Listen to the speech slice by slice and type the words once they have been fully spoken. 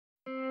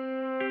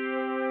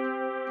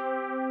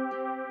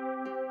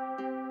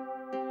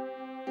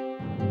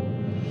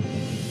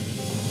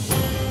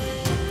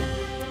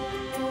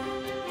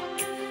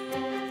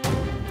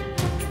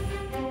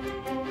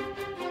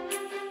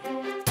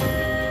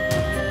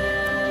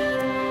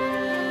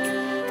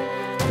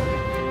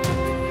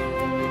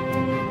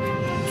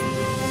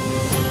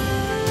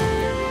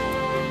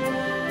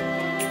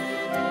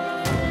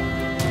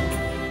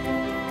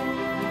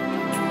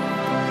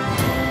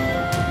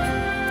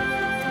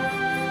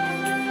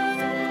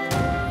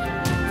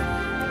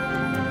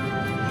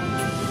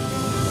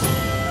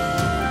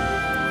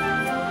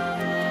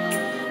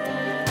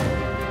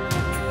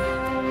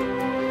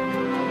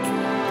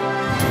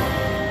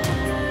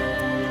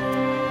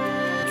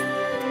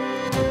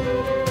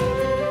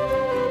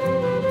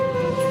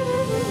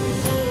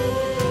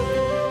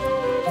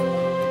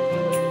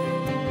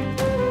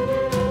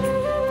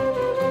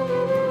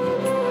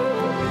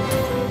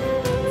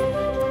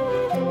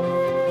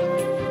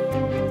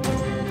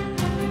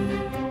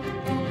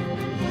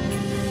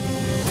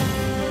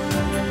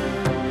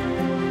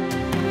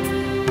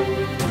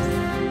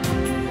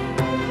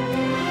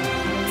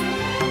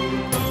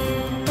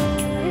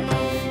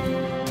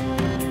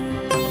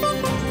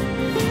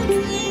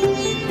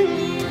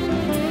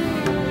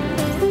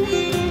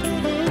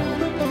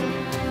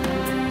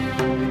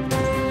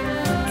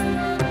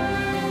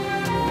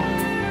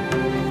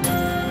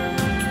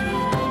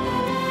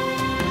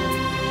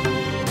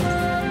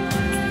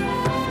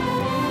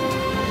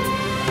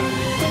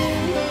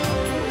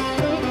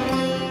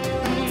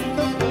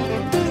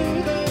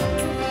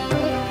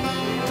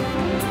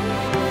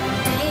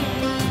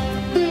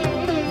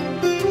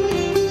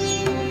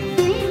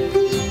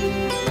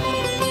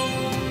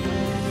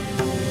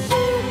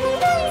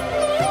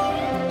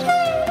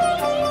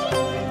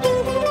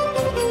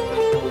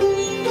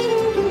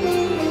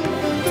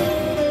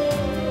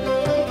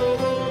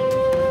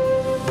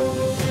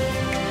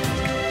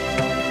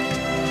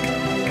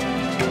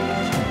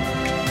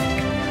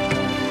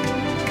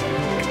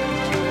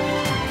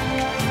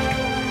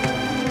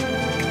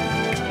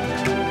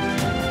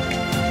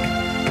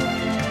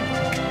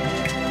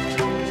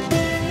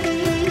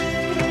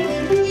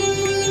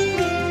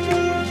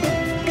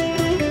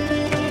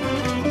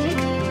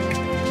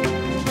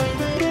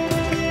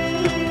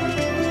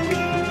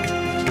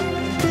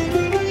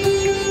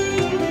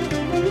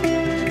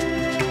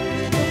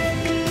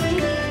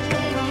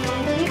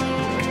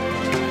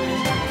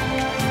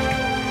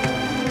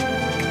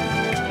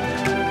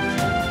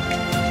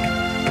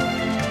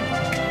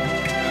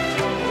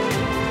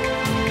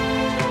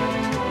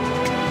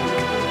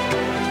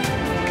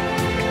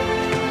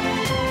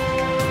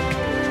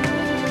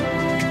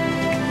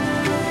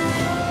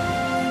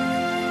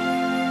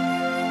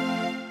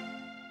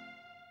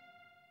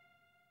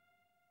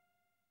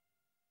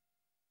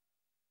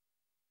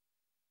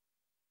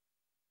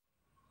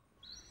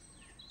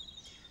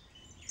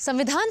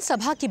संविधान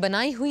सभा की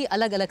बनाई हुई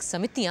अलग अलग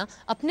समितियां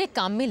अपने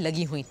काम में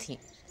लगी हुई थीं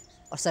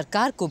और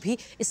सरकार को भी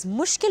इस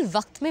मुश्किल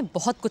वक्त में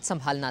बहुत कुछ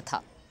संभालना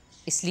था।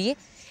 इसलिए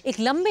एक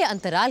लंबे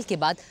अंतराल के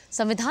बाद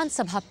संविधान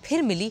सभा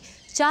फिर मिली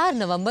 4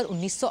 नवंबर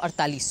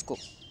 1948 को।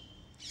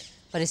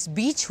 पर इस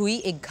बीच हुई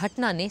एक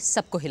घटना ने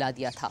सबको हिला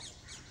दिया था,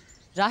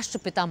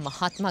 राष्ट्रपिता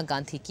महात्मा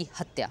गांधी की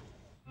हत्या।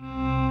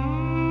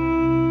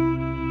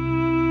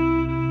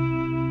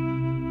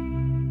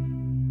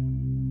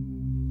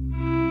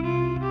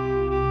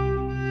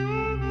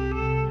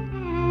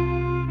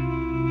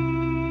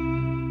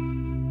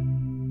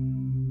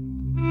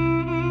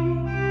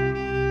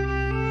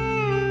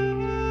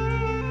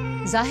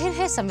 जाहिर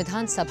है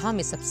संविधान सभा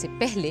में सबसे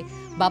पहले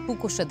बापू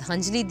को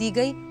श्रद्धांजलि दी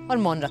गई और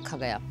मौन रखा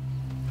गया।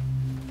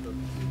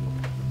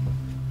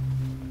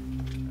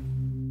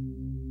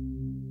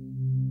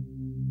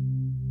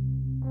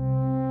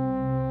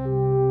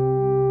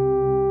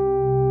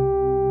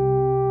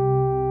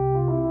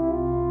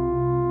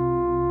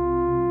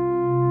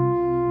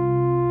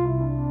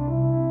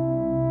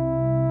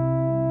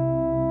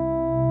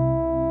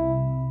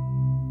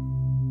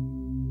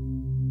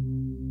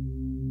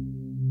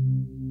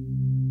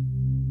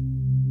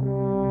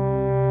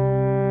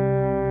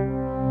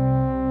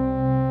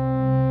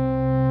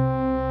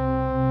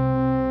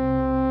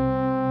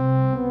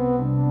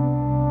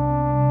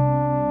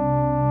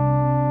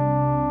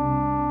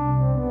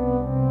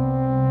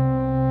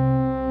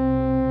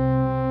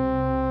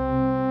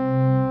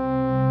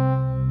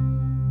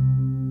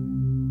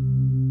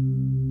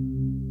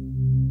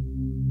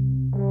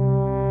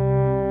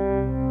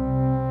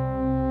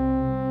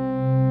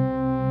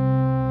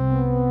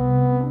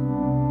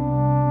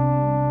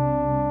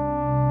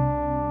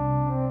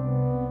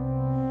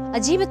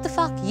 अजीब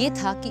इत्तेफाक ये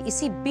था कि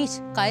इसी बीच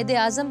कायदे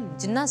आजम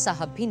जिन्ना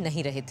साहब भी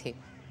नहीं रहे थे।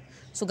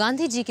 सो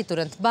गांधी जी के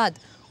तुरंत बाद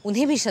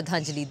उन्हें भी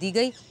श्रद्धांजलि दी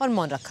गई और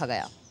मौन रखा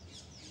गया।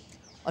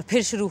 और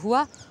फिर शुरू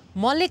हुआ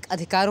मौलिक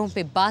अधिकारों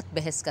पे बात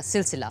बहस का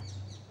सिलसिला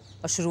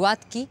और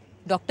शुरुआत की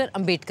डॉक्टर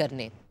अंबेडकर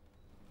ने।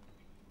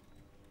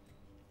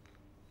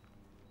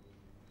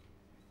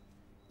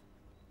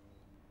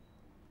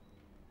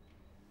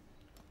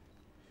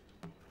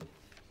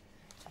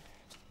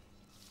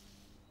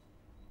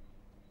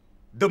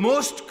 The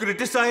most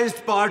criticized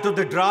part of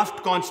the draft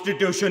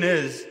constitution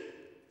is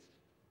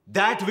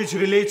that which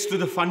relates to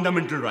the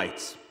fundamental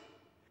rights.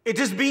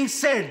 It is being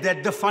said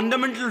that the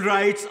fundamental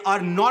rights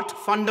are not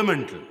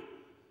fundamental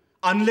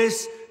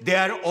unless they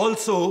are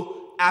also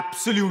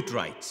absolute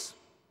rights.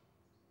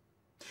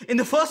 In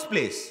the first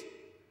place,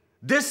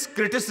 this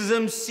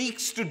criticism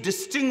seeks to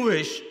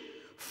distinguish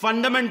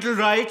fundamental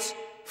rights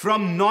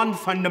from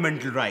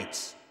non-fundamental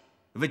rights,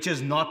 which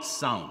is not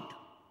sound.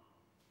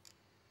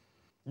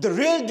 The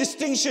real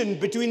distinction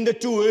between the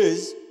two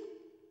is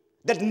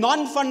that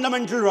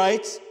non-fundamental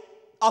rights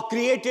are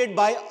created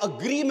by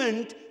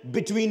agreement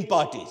between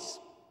parties,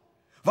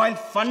 while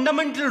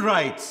fundamental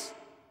rights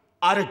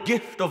are a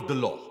gift of the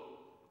law.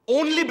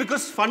 Only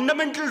because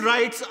fundamental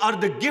rights are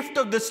the gift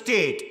of the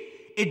state,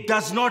 it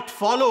does not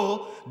follow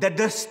that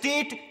the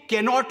state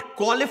cannot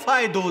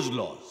qualify those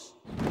laws.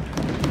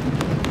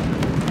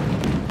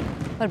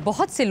 पर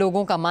बहुत से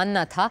लोगों का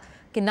मानना था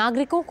कि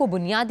नागरिकों को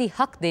बुनियादी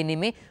हक देने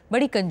में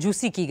बड़ी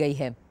कंजूसी की गई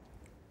है।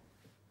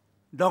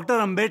 Dr.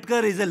 Ambedkar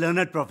is a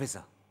learned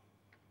professor,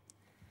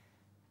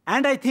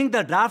 and I think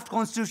the draft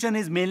constitution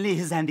is mainly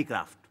his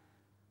handicraft.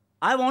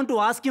 I want to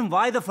ask him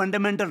why the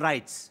fundamental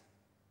rights,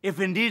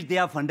 if indeed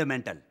they are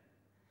fundamental,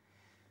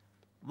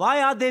 why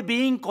are they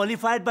being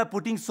qualified by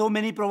putting so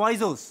many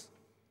provisos?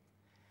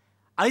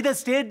 Either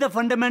state the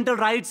fundamental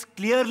rights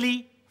clearly,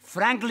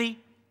 frankly,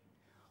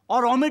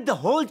 or omit the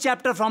whole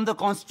chapter from the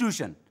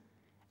constitution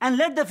and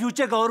let the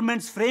future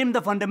governments frame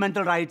the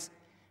fundamental rights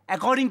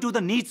according to the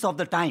needs of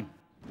the time.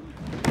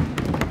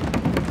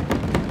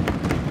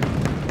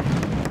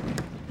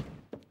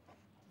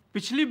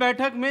 पिछली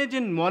बैठक में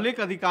जिन मौलिक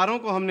अधिकारों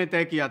को हमने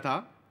तय किया था,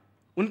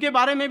 उनके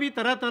बारे में भी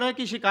तरह तरह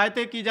की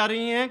शिकायतें की जा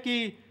रही हैं कि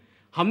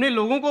हमने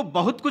लोगों को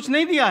बहुत कुछ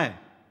नहीं दिया है।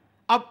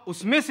 अब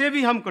उसमें से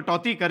भी हम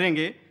कटौती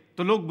करेंगे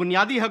तो लोग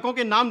बुनियादी हकों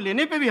के नाम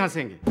लेने पे भी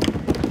हंसेंगे।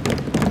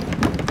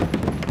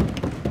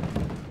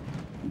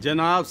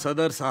 जनाब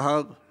सदर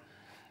साहब,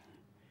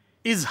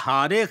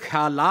 इजहारे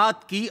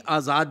ख्यालात की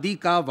आज़ादी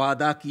का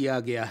वादा किया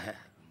गया है।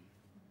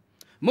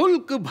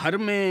 मुल्क भर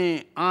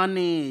में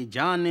आने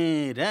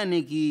जाने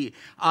रहने की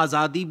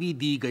आज़ादी भी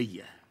दी गई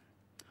है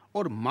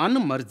और मन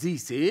मर्जी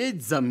से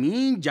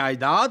ज़मीन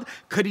जायदाद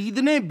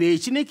खरीदने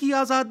बेचने की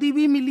आज़ादी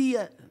भी मिली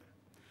है।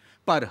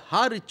 पर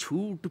हर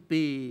छूट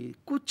पे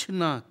कुछ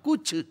ना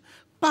कुछ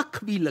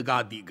पख भी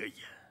लगा दी गई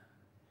है।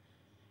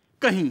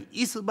 कहीं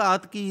इस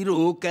बात की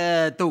रोक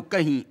है तो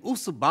कहीं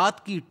उस बात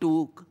की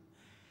टोक।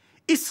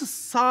 इस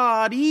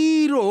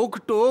सारी रोक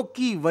टोक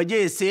की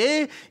वजह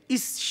से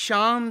इस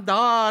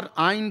शानदार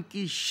आइन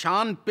की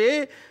शान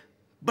पे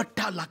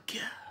बट्टा लग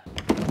गया।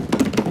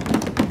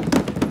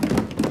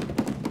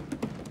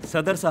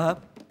 सदर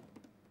साहब,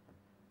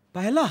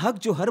 पहला हक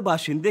जो हर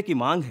बाशिंदे की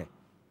मांग है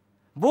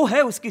वो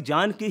है उसकी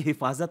जान की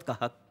हिफाजत का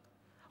हक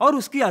और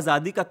उसकी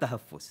आज़ादी का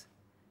तहफ़्फ़ुज़।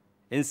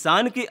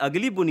 इंसान की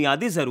अगली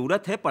बुनियादी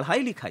जरूरत है पढ़ाई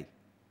लिखाई,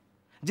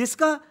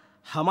 जिसका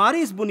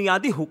हमारे इस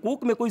बुनियादी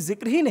हुकूक में कोई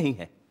जिक्र ही नहीं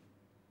है।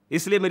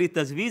 इसलिए मेरी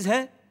तजवीज़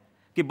है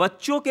कि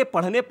बच्चों के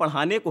पढ़ने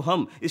पढ़ाने को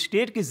हम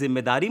स्टेट की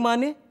जिम्मेदारी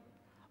माने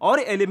और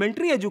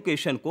एलिमेंट्री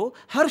एजुकेशन को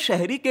हर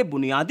शहरी के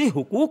बुनियादी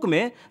हुकूक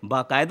में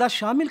बाकायदा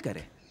शामिल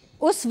करें।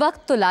 उस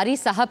वक्त तो लारी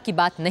साहब की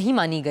बात नहीं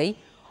मानी गई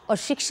और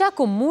शिक्षा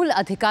को मूल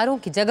अधिकारों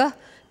की जगह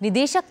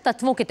निदेशक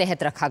तत्वों के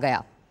तहत रखा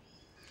गया।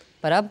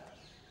 पर अब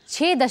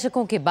 6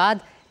 दशकों के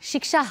बाद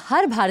शिक्षा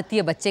हर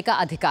भारतीय बच्चे का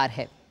अधिकार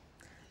है।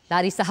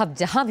 लारी साहब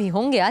जहां भी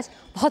होंगे आज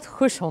बहुत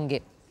खुश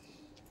होंगे।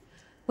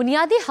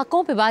 बुनियादी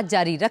हकों पे बात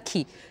जारी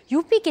रखी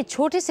यूपी के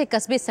छोटे से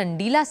कस्बे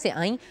संडीला से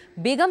आई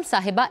बेगम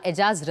साहिबा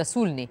एजाज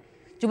रसूल ने,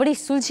 जो बड़ी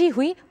सुलझी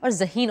हुई और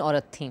ज़हीन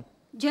औरत थीं।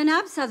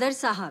 जनाब सदर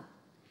साहब,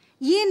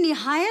 ये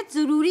निहायत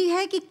ज़रूरी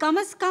है कि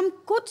कम से कम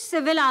कुछ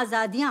सिविल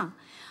आज़ादियाँ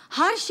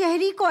हर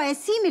शहरी को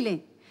ऐसी मिलें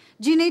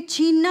जिन्हें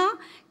छीनना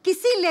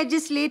किसी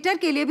लेजिस्लेटर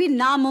के लिए भी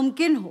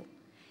नामुमकिन हो।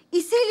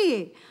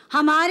 इसीलिए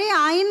हमारे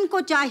आइन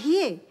को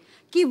चाहिए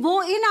कि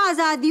वो इन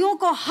आज़ादियों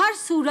को हर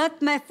सूरत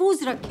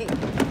महफूज रखे।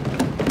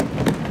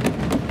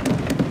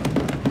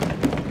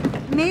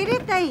 मेरे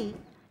तई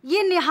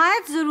ये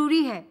निहायत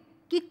ज़रूरी है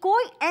कि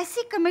कोई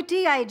ऐसी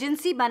कमेटी या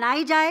एजेंसी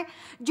बनाई जाए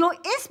जो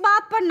इस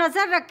बात पर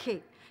नज़र रखे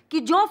कि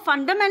जो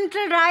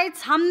फंडामेंटल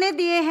राइट्स हमने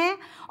दिए हैं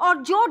और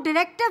जो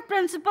डायरेक्टिव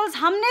प्रिंसिपल्स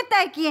हमने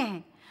तय किए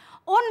हैं,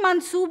 उन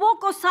मंसूबों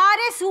को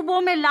सारे सूबों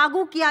में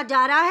लागू किया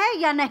जा रहा है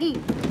या नहीं।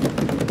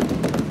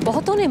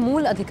 बहुतों ने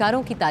मूल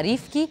अधिकारों की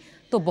तारीफ की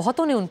तो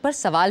बहुतों ने उन पर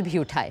सवाल भी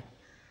उठाए।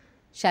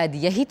 शायद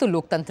यही तो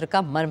लोकतंत्र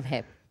का मर्म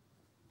है।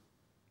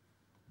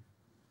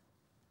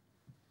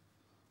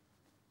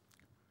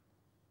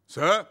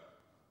 Sir,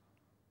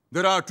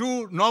 there are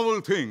 2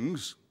 novel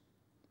things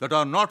that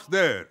are not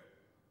there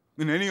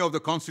in any of the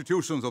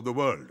constitutions of the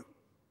world.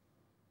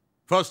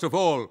 First of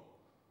all,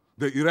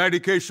 the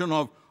eradication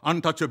of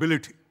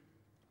untouchability.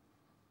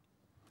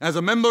 As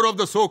a member of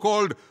the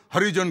so-called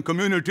Harijan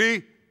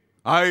community,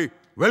 I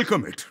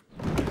welcome it.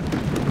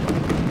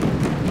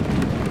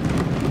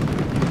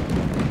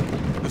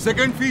 The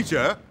second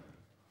feature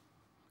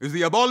is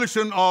the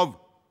abolition of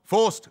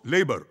forced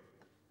labor,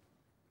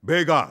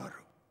 begar.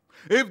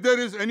 If there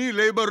is any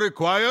labor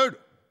required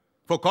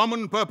for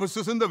common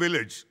purposes in the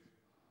village,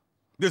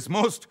 this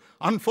most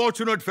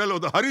unfortunate fellow,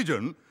 the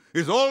Harijan,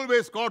 is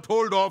always caught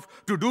hold of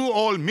to do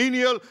all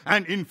menial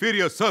and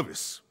inferior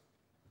service.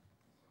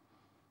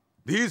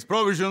 These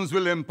provisions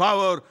will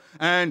empower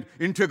and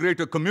integrate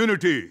a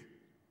community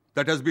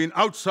that has been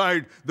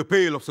outside the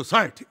pale of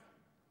society.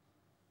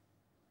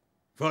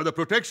 Further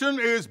protection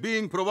is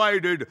being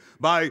provided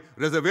by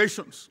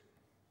reservations.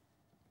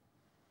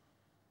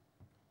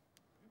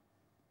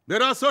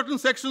 There are certain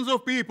sections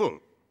of people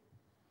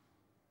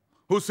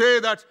who say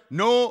that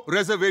no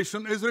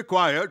reservation is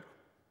required,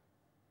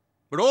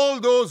 but all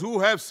those who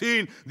have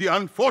seen the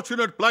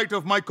unfortunate plight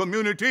of my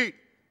community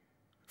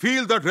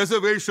feel that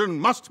reservation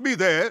must be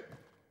there,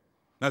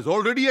 as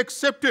already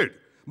accepted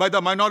by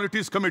the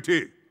Minorities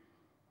Committee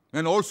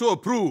and also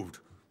approved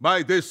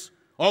by this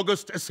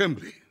august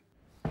assembly.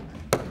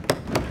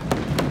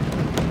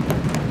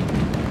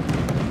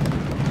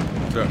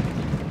 Sir.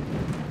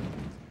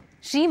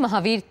 Shri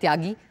Mahavir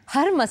त्यागी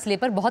हर मसले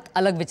पर बहुत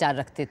अलग विचार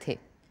रखते थे,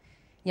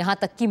 यहाँ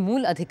तक कि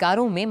मूल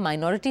अधिकारों में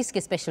माइनॉरिटीज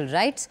के स्पेशल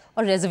राइट्स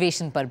और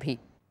रिजर्वेशन पर भी।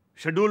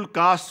 शेड्यूल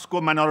कास्ट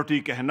को माइनॉरिटी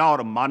कहना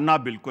और मानना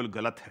बिल्कुल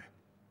गलत है।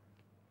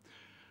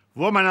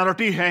 वो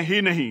माइनॉरिटी है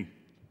ही नहीं,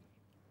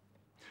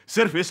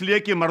 सिर्फ इसलिए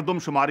कि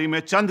मर्दमशुमारी में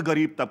चंद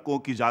गरीब तबकों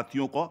की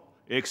जातियों को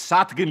एक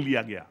साथ गिन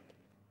लिया गया,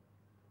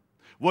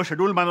 वो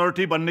शेड्यूल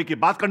माइनॉरिटी बनने की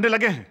बात करने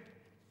लगे हैं।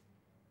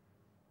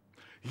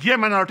 ये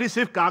माइनॉरिटी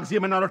सिर्फ कागजी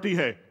माइनॉरिटी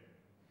है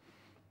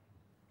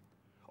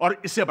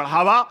और इसे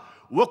बढ़ावा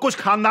वो कुछ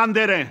खानदान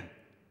दे रहे हैं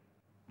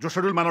जो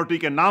शेड्यूल माइनॉरिटी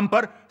के नाम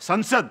पर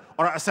संसद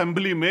और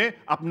असेंबली में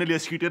अपने लिए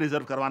सीटें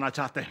रिजर्व करवाना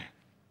चाहते हैं।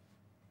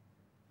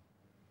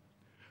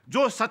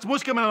 जो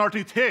सचमुच के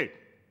माइनॉरिटी थे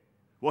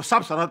वो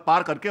सब सरहद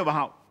पार करके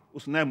वहां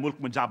उस नए मुल्क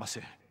में जा बसे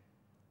हैं।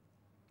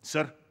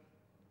 सर,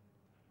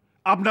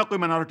 अब ना कोई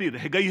माइनॉरिटी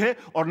रह गई है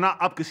और ना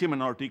अब किसी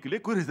माइनॉरिटी के लिए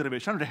कोई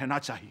रिजर्वेशन रहना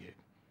चाहिए।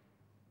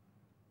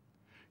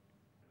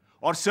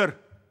 और सर,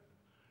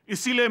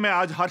 इसीलिए मैं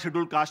आज हर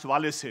शेड्यूल कास्ट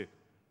वाले से,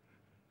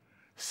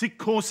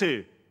 सिखों से,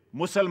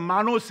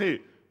 मुसलमानों से,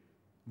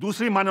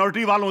 दूसरी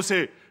माइनॉरिटी वालों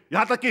से,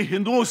 यहां तक कि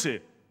हिंदुओं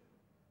से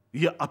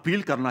यह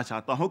अपील करना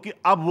चाहता हूं कि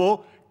अब वो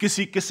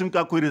किसी किस्म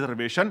का कोई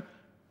रिजर्वेशन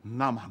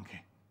ना मांगे।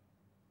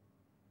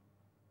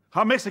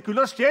 हम एक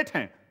सेक्युलर स्टेट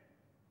हैं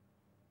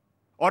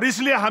और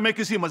इसलिए हमें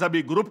किसी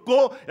मजहबी ग्रुप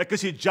को या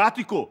किसी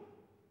जाति को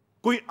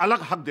कोई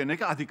अलग हक देने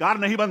का अधिकार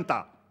नहीं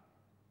बनता।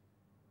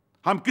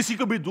 हम किसी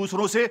को भी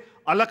दूसरों से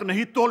अलग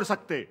नहीं तोल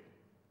सकते।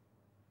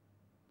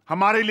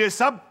 हमारे लिए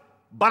सब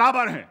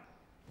बराबर हैं।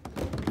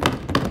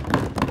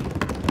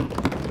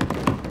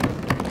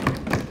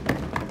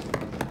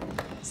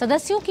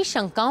 सदस्यों की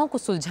शंकाओं को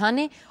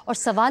सुलझाने और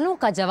सवालों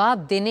का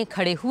जवाब देने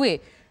खड़े हुए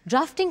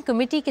ड्राफ्टिंग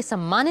कमेटी के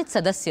सम्मानित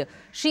सदस्य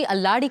श्री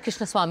अल्लाड़ी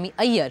कृष्णस्वामी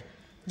अय्यर,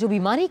 जो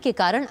बीमारी के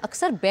कारण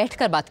अक्सर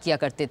बैठकर बात किया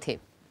करते थे।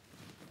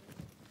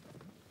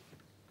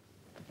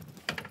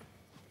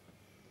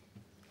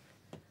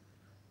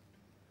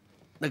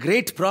 The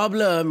great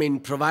problem in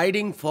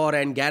providing for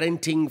and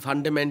guaranteeing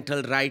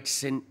fundamental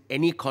rights in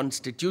any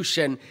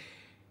constitution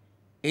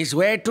is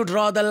where to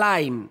draw the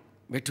line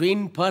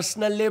between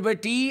personal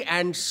liberty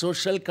and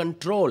social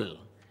control.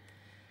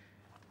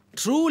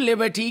 True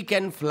liberty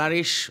can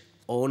flourish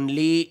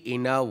only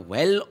in a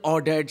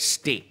well-ordered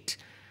state,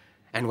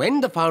 and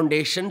when the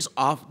foundations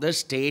of the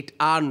state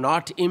are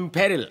not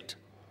imperiled.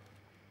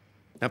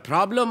 The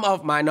problem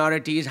of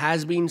minorities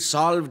has been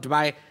solved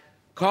by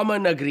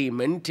common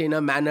agreement in a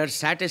manner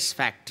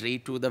satisfactory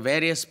to the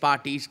various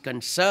parties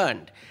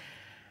concerned,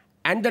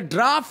 and the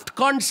draft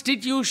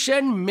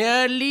constitution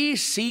merely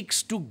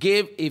seeks to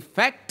give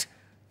effect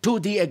to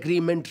the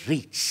agreement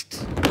reached.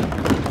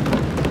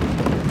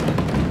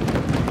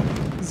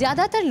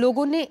 ज्यादातर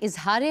लोगों ने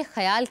इजहार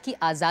ख्याल की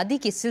आज़ादी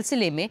के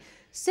सिलसिले में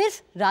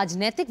सिर्फ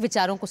राजनीतिक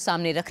विचारों को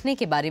सामने रखने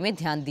के बारे में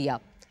ध्यान दिया,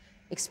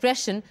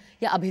 एक्सप्रेशन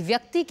या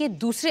अभिव्यक्ति के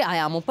दूसरे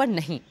आयामों पर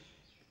नहीं।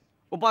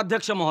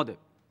 उपाध्यक्ष महोदय,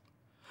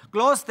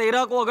 क्लॉज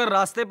 13 को अगर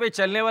रास्ते पे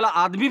चलने वाला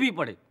आदमी भी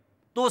पढ़े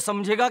तो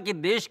समझेगा कि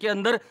देश के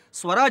अंदर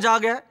स्वराज आ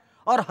गया है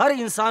और हर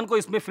इंसान को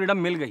इसमें फ्रीडम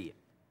मिल गई है।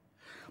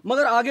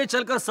 मगर आगे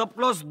चलकर सब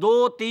क्लॉज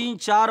 2, 3,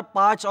 4,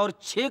 5 और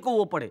 6 को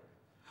वो पढ़े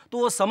तो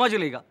वो समझ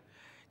लेगा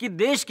कि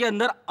देश के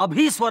अंदर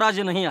अभी स्वराज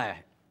नहीं आया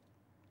है।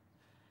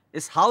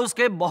 इस हाउस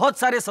के बहुत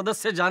सारे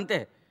सदस्य जानते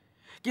हैं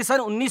कि सन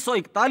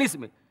 1941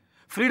 में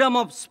फ्रीडम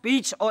ऑफ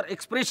स्पीच और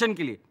एक्सप्रेशन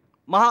के लिए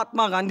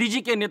महात्मा गांधी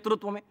जी के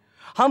नेतृत्व में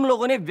हम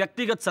लोगों ने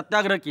व्यक्तिगत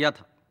सत्याग्रह किया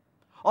था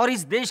और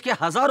इस देश के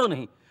हजारों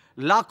नहीं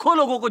लाखों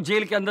लोगों को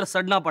जेल के अंदर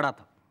सड़ना पड़ा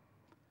था।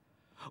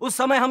 उस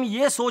समय हम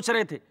ये सोच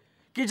रहे थे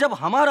कि जब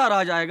हमारा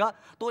राज आएगा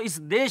तो इस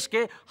देश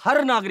के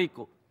हर नागरिक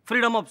को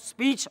फ्रीडम ऑफ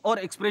स्पीच और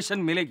एक्सप्रेशन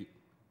मिलेगी।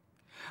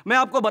 मैं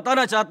आपको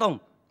बताना चाहता हूं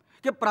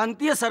कि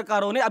प्रांतीय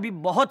सरकारों ने अभी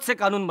बहुत से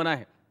कानून बनाए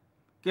हैं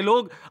कि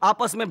लोग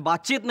आपस में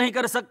बातचीत नहीं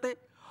कर सकते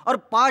और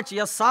 5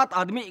 या 7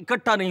 आदमी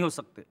इकट्ठा नहीं हो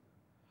सकते,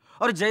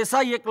 और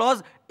जैसा ये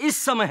क्लॉज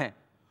इस समय है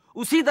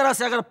उसी तरह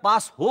से अगर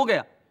पास हो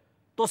गया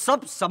तो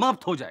सब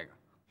समाप्त हो जाएगा।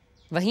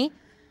 वहीं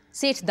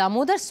सेठ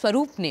दामोदर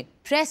स्वरूप ने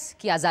प्रेस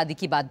की आजादी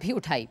की बात भी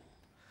उठाई।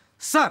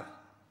 सर,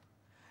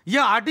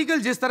 यह आर्टिकल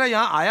जिस तरह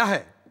यहां आया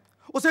है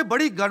उसे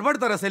बड़ी गड़बड़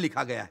तरह से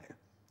लिखा गया है।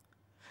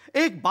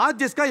 एक बात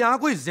जिसका यहां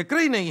कोई जिक्र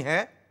ही नहीं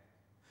है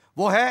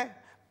वो है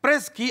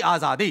प्रेस की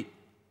आजादी।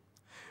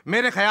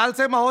 मेरे ख्याल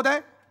से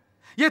महोदय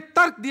यह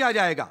तर्क दिया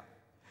जाएगा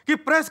कि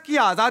प्रेस की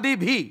आजादी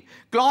भी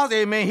क्लॉज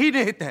ए में ही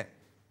निहित है,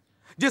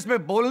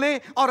 जिसमें बोलने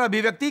और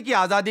अभिव्यक्ति की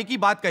आजादी की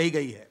बात कही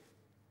गई है।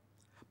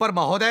 पर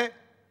महोदय,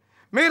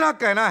 मेरा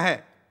कहना है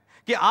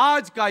कि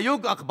आज का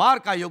युग अखबार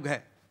का युग है।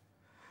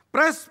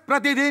 प्रेस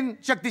प्रतिदिन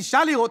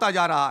शक्तिशाली होता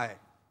जा रहा है,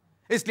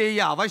 इसलिए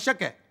यह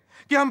आवश्यक है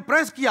कि हम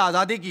प्रेस की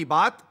आजादी की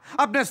बात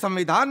अपने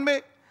संविधान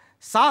में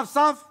साफ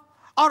साफ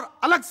और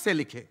अलग से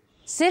लिखें।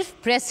 सिर्फ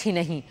प्रेस ही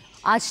नहीं,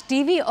 आज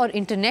टीवी और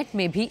इंटरनेट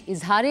में भी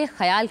इजहार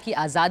ख्याल की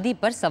आज़ादी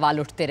पर सवाल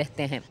उठते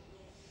रहते हैं।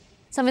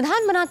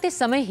 संविधान बनाते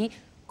समय ही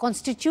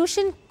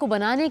कॉन्स्टिट्यूशन को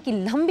बनाने की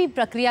लंबी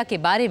प्रक्रिया के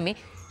बारे में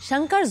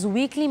शंकर्स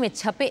वीकली में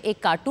छपे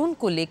एक कार्टून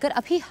को लेकर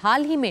अभी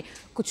हाल ही में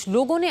कुछ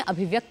लोगों ने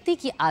अभिव्यक्ति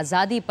की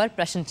आज़ादी पर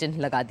प्रश्न चिन्ह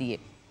लगा दिए।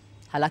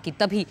 हालांकि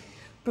तभी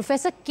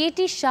प्रोफेसर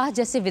के.टी. शाह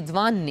जैसे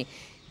विद्वान ने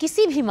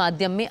किसी भी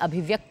माध्यम में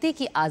अभिव्यक्ति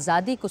की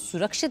आज़ादी को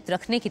सुरक्षित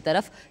रखने की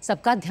तरफ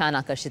सबका ध्यान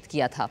आकर्षित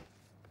किया था।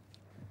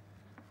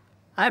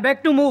 I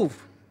beg to move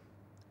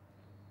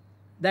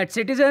that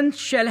citizens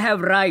shall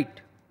have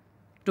right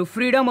to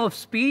freedom of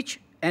speech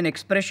and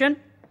expression,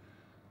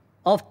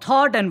 of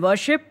thought and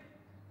worship,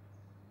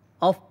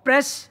 of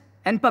press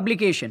and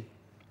publication.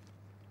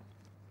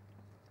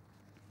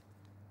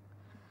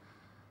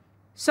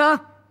 Sir,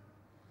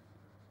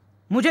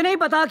 मुझे नहीं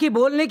पता कि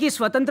बोलने की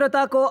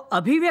स्वतंत्रता को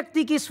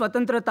अभिव्यक्ति की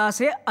स्वतंत्रता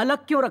से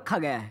अलग क्यों रखा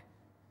गया है।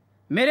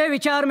 मेरे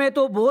विचार में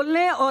तो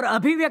बोलने और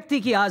अभिव्यक्ति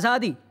की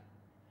आज़ादी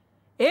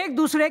एक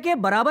दूसरे के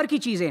बराबर की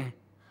चीज़ें हैं।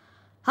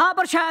 हाँ,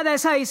 पर शायद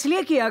ऐसा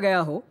इसलिए किया गया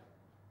हो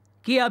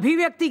कि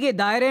अभिव्यक्ति के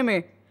दायरे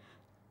में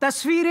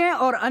तस्वीरें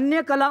और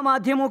अन्य कला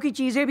माध्यमों की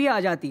चीज़ें भी आ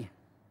जाती हैं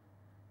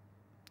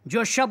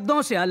जो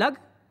शब्दों से अलग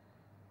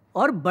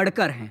और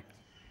बढ़कर हैं।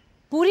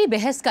 पूरी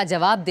बहस का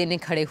जवाब देने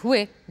खड़े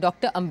हुए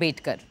doctor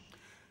Ambedkar.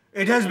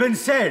 It has been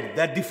said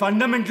that the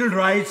fundamental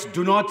rights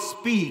do not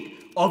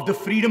speak of the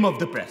freedom of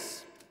the press.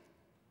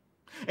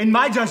 In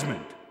my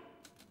judgment,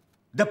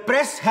 the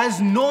press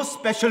has no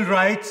special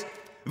rights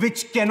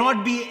which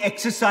cannot be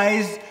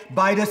exercised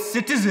by the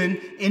citizen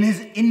in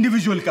his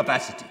individual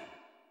capacity.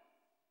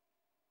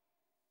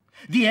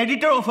 The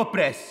editor of a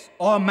press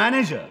or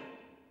manager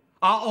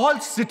are all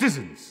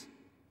citizens,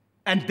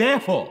 and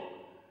therefore,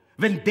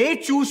 when they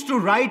choose to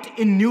write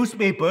in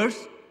newspapers,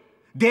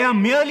 they are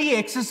merely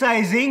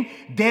exercising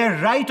their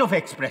right of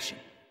expression.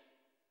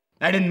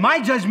 And in my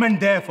judgment,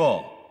 therefore,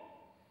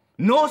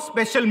 no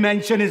special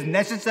mention is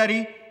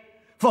necessary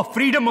for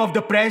freedom of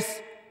the press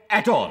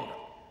at all.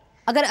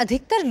 अगर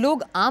अधिकतर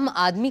लोग आम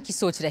आदमी की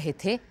सोच रहे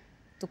थे,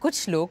 तो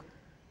कुछ लोग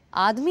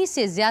आदमी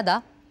से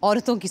ज्यादा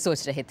औरतों की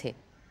सोच रहे थे,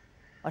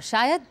 और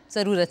शायद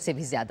जरूरत से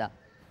भी ज्यादा।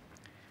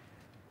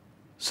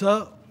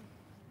 Sir,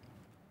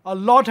 a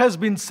lot has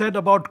been said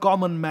about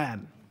common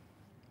man.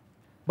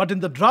 But in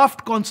the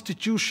draft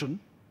constitution,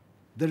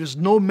 there is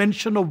no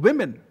mention of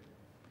women.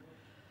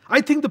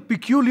 I think the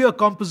peculiar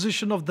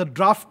composition of the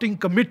drafting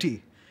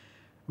committee,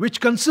 which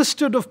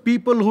consisted of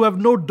people who have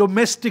no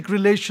domestic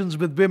relations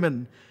with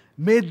women,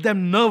 made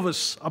them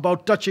nervous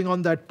about touching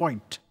on that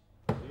point.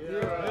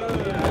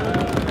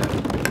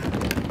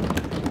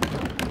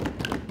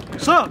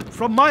 Sir,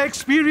 from my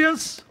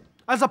experience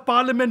as a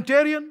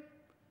parliamentarian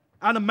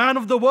and a man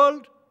of the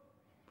world,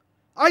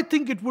 I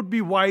think it would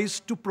be wise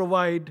to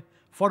provide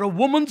for a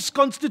woman's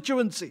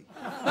constituency.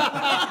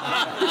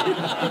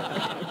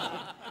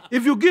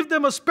 If you give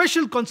them a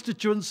special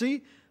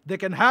constituency, they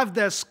can have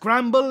their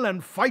scramble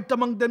and fight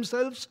among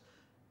themselves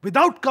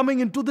without coming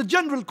into the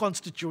general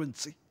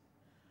constituency.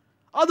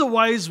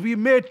 Otherwise, we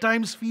may at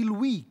times feel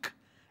weak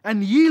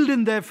and yield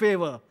in their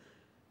favor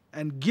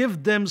and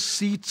give them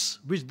seats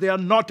which they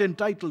are not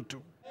entitled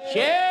to.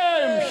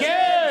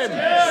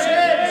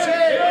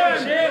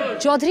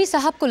 Chaudhary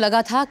साहब को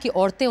लगा था कि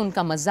औरतें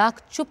उनका मजाक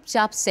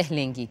चुपचाप सह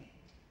लेंगी,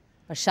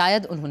 पर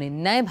शायद उन्होंने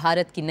नए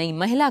भारत की नई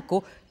महिला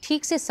को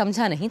ठीक से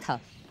समझा नहीं था।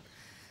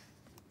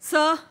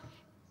 Sir,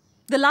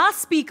 the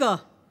last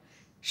speaker,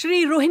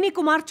 Shri Rohini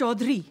Kumar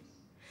Chaudhary,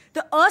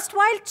 the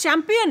erstwhile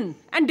champion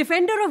and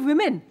defender of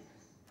women,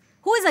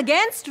 who is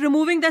against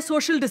removing their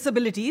social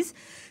disabilities,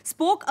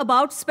 spoke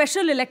about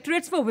special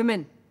electorates for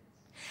women.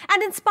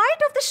 And in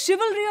spite of the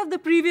chivalry of the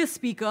previous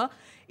speaker,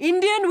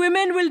 Indian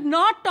women will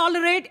not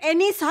tolerate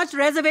any such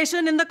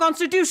reservation in the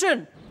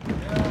Constitution.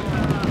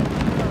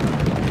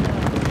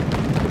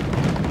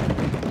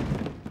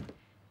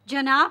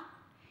 जनाब,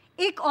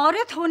 एक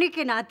औरत होने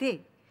के नाते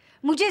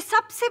मुझे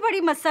सबसे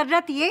बड़ी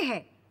मसर्रत ये है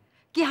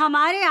कि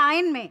हमारे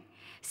आइन में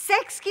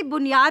सेक्स की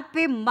बुनियाद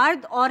पे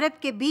मर्द औरत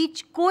के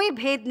बीच कोई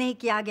भेद नहीं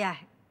किया गया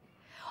है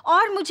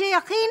और मुझे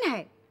यकीन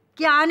है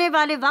कि आने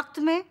वाले वक्त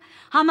में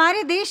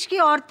हमारे देश की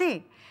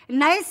औरतें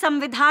नए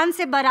संविधान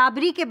से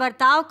बराबरी के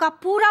बर्ताव का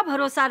पूरा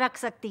भरोसा रख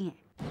सकती हैं।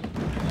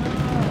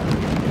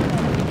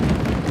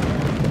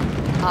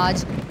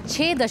 आज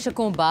 6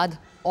 दशकों बाद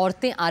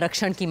औरतें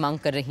आरक्षण की मांग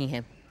कर रही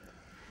हैं,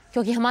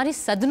 क्योंकि हमारे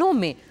सदनों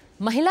में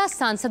महिला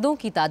सांसदों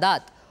की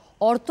तादाद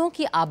औरतों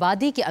की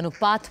आबादी के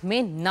अनुपात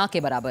में ना के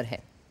बराबर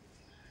है।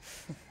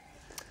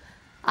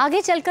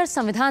 आगे चलकर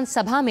संविधान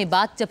सभा में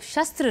बात जब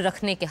शस्त्र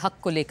रखने के हक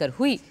को लेकर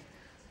हुई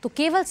तो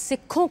केवल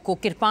सिखों को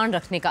किरपान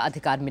रखने का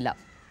अधिकार मिला।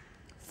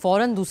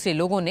 फौरन दूसरे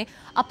लोगों ने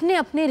अपने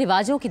अपने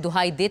रिवाजों की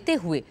दुहाई देते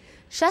हुए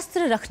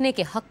शस्त्र रखने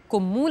के हक को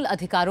मूल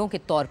अधिकारों के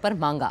तौर पर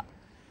मांगा।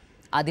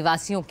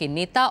 आदिवासियों के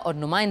नेता और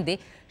नुमाइंदे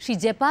श्री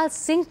जयपाल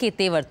सिंह के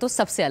तेवर तो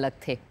सबसे अलग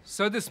थे।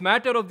 Sir, this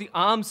matter of the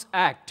Arms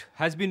Act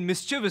has been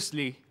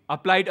mischievously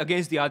applied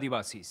against the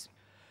Adivasis.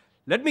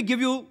 Let me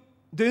give you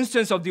the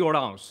instance of the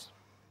Oraons.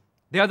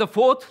 They are the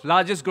 4th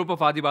largest group of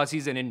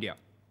Adivasis in India.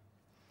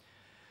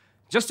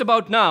 Just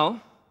about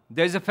now,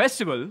 there is a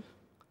festival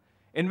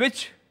in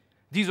which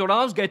these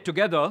Oraons get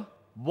together,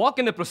 walk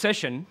in a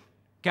procession,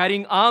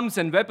 carrying arms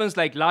and weapons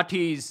like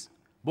lathis,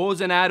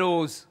 bows and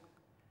arrows,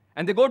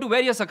 and they go to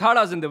various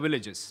akhadas in the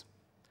villages.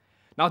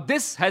 Now,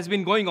 this has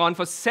been going on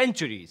for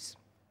centuries.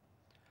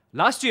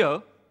 Last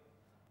year,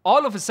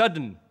 all of a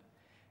sudden,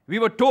 we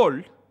were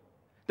told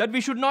that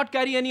we should not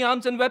carry any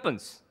arms and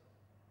weapons.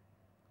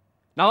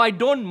 Now, I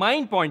don't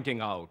mind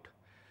pointing out,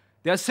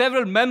 there are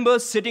several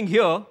members sitting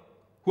here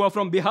who are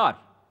from Bihar.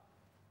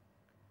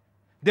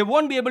 They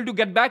won't be able to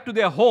get back to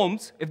their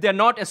homes if they're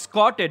not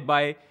escorted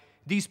by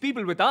these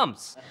people with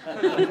arms.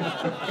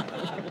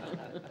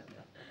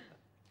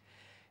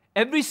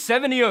 Every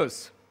 7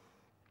 years,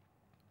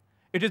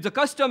 it is the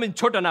custom in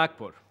Chota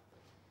Nagpur,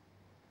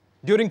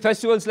 during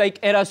festivals like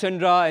Era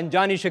Sindra and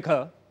Jani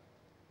Shikhar,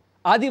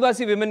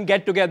 Adivasi women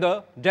get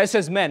together, dress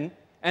as men,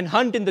 and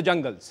hunt in the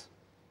jungles.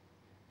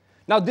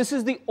 Now, this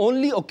is the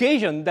only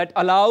occasion that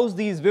allows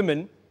these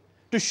women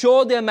to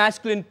show their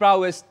masculine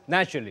prowess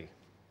naturally.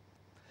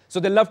 So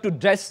they love to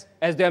dress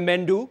as their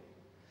men do.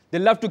 They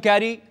love to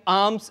carry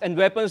arms and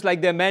weapons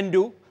like their men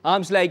do,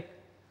 arms like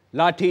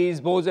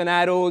lathis, bows and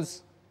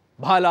arrows,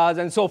 bhalas,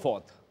 and so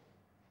forth.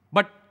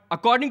 But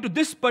according to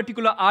this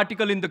particular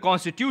article in the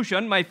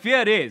Constitution, my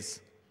fear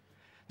is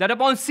that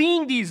upon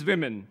seeing these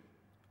women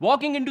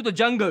walking into the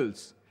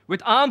jungles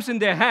with arms in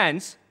their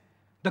hands,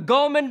 the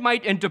government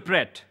might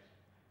interpret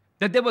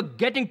that they were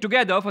getting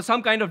together for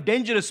some kind of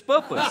dangerous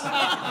purpose.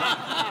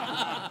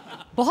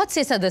 बहुत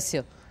से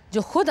सदस्य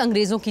जो खुद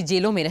अंग्रेजों की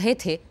जेलों में रहे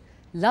थे,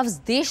 लफ्ज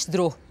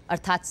देशद्रोह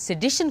अर्थात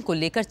सेडिशन को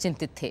लेकर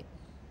चिंतित थे।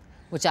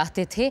 वो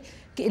चाहते थे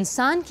कि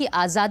इंसान की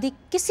आज़ादी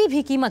किसी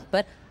भी कीमत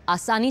पर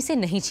आसानी से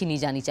नहीं छीनी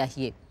जानी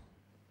चाहिए।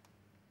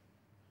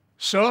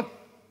 Sir,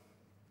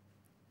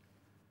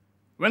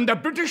 when the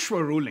British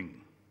were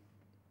ruling,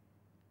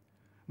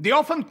 they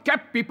often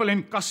kept people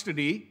in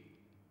custody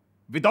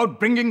without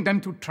bringing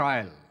them to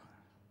trial.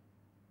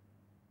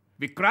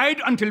 We cried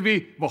until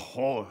we were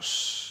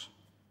hoarse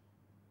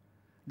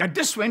that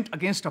this went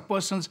against a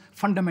person's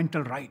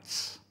fundamental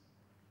rights.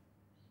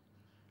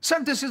 Sir,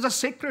 this is a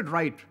sacred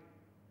right,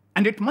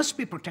 and it must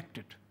be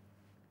protected.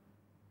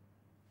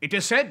 It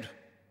is said,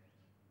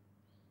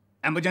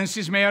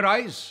 emergencies may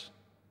arise,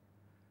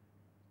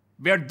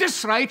 where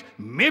this right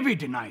may be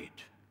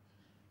denied.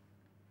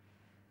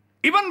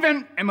 Even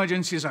when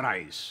emergencies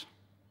arise,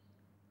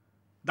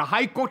 the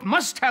High Court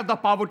must have the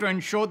power to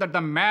ensure that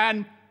the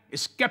man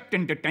is kept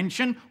in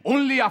detention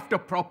only after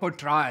proper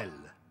trial.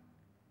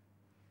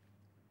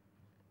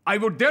 I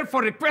would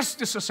therefore request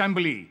this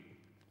assembly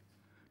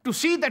to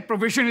see that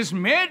provision is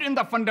made in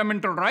the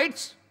fundamental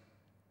rights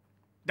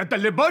that the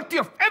liberty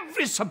of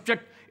every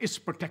subject is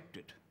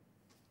protected.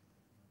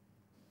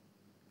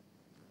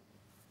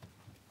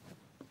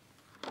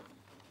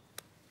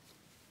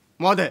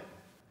 महोदय,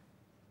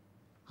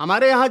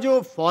 हमारे यहाँ जो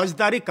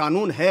फौजदारी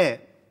कानून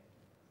है,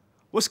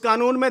 उस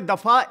कानून में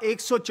दफा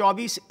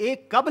 124A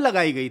कब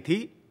लगाई गई थी,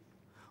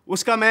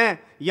 उसका मैं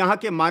यहाँ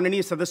के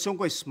माननीय सदस्यों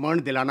को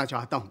स्मरण दिलाना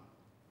चाहता हूँ।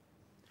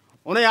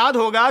 उन्हें याद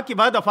होगा कि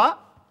वह दफा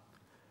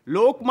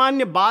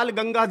लोकमान्य बाल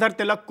गंगाधर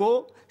तिलक को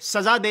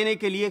सजा देने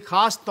के लिए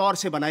खास तौर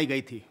से बनाई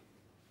गई थी।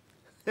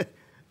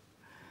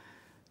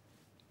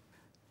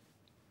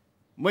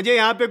 मुझे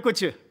यहाँ पे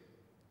कुछ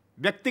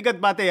व्यक्तिगत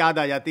बातें याद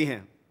आ जाती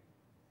हैं।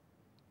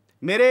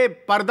 मेरे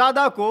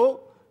परदादा को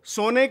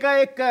सोने का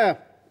एक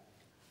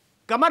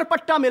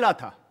कमरपट्टा मिला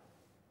था,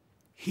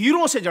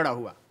 हीरों से जड़ा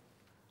हुआ।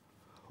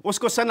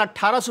 उसको सन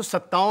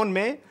 1857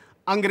 में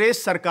अंग्रेज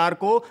सरकार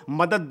को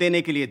मदद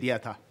देने के लिए दिया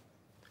था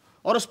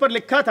और उस पर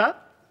लिखा था,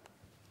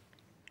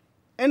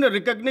 in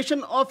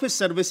recognition of his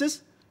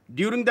services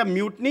during the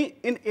mutiny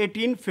in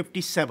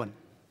 1857।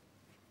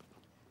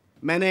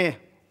 मैंने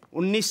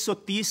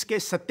 1930 के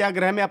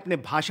सत्याग्रह में अपने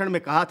भाषण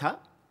में कहा था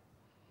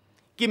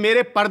कि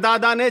मेरे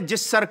परदादा ने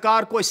जिस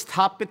सरकार को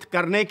स्थापित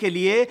करने के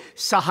लिए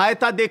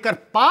सहायता देकर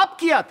पाप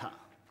किया था,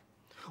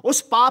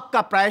 उस पाप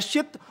का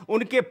प्रायश्चित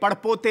उनके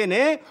पड़पोते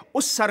ने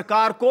उस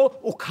सरकार को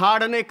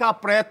उखाड़ने का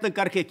प्रयत्न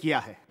करके किया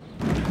है।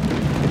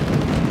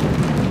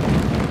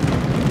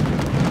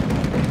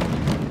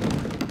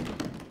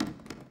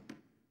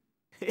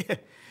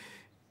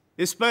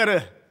 इस पर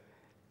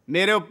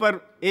मेरे ऊपर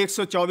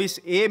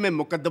 124A में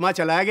मुकदमा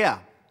चलाया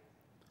गया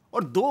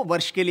और 2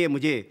 वर्ष के लिए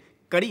मुझे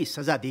कड़ी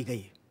सजा दी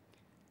गई।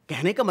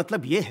 कहने का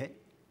मतलब यह है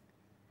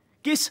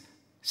कि इस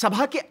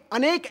सभा के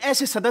अनेक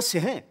ऐसे सदस्य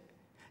हैं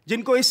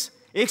जिनको इस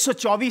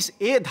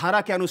 124A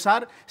धारा के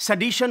अनुसार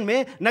सेडिशन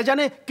में न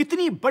जाने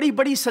कितनी बड़ी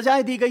बड़ी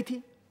सजाएं दी गई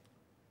थी।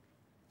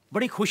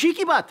 बड़ी खुशी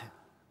की बात है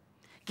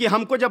कि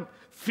हमको जब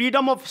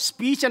freedom of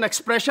speech and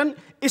expression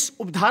इस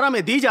उपधारा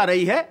में दी जा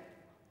रही है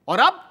और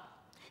अब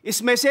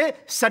इसमें से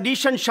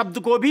सेडिशन शब्द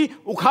को भी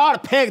उखाड़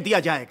फेंक दिया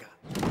जाएगा।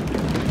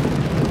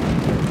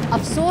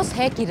 अफसोस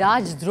है कि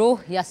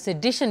राजद्रोह या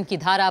सेडिशन की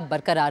धारा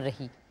बरकरार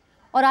रही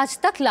और आज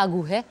तक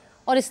लागू है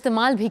और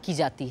इस्तेमाल भी की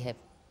जाती है।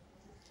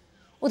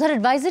 उधर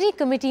एडवाइजरी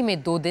कमेटी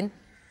में 2 दिन,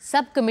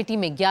 सब कमेटी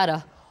में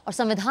 11 और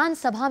संविधान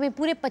सभा में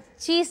पूरे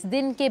 25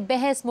 दिन के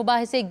बहस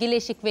मुबाहिसे गिले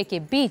शिकवे के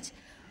बीच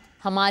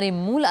हमारे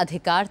मूल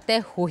अधिकार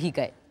तय हो ही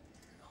गए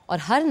और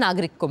हर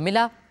नागरिक को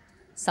मिला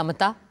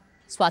समता,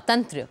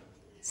 स्वातंत्र्य,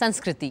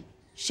 संस्कृति,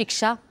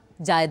 शिक्षा,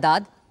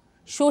 जायदाद,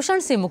 शोषण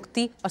से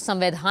मुक्ति और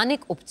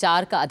संवैधानिक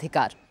उपचार का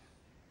अधिकार।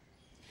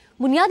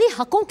 बुनियादी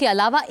हकों के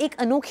अलावा एक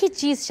अनोखी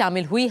चीज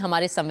शामिल हुई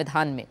हमारे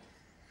संविधान में,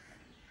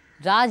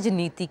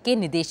 राजनीति के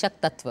निदेशक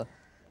तत्व,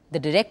 the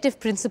directive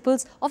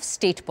principles of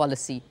state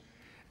policy.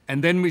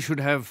 And then we should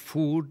have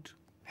food,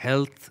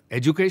 health,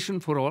 education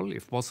for all,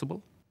 if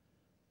possible.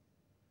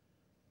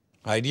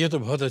 Idea तो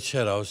बहुत अच्छा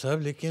है राव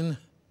साहब, लेकिन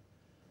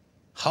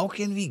how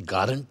can we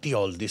guarantee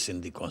all this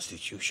in the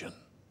constitution?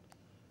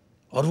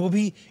 और वो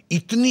भी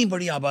इतनी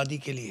बड़ी आबादी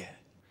के लिए।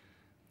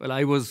 Well,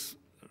 I was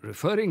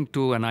referring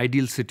to an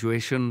ideal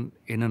situation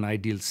in an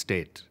ideal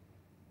state.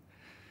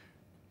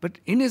 But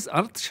in his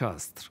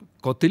Arthashastra,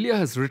 Kautilya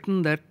has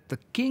written that the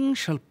king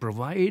shall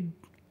provide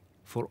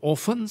for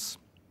orphans,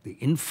 the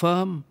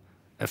infirm,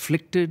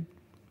 afflicted,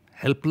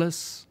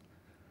 helpless,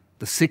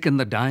 the sick and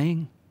the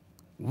dying,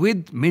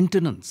 with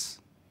maintenance,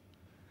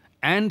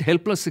 and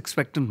helpless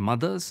expectant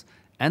mothers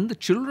and the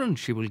children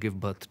she will give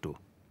birth to.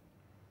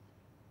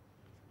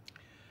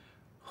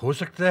 हो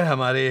सकता है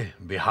हमारे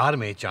बिहार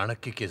में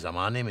चाणक्य के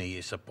ज़माने में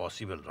ये सब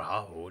पॉसिबल रहा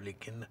हो,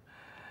 लेकिन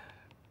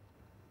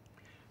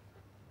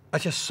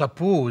अच्छा,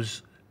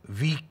 suppose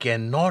we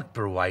can not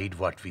provide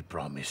what we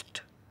promised,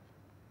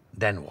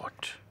 then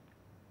what?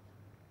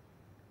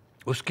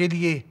 उसके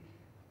लिए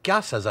क्या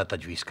सजा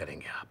तजवीज़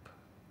करेंगे आप?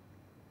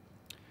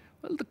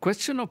 Well, the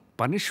question of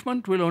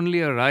punishment will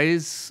only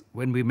arise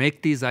when we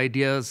make these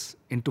ideas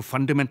into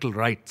fundamental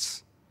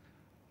rights,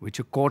 which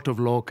a court of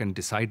law can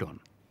decide on.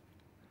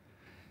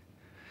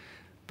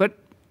 But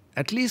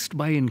at least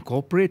by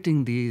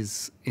incorporating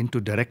these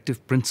into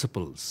directive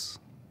principles,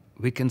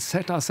 we can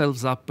set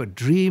ourselves up a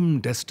dream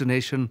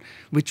destination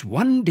which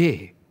one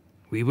day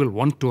we will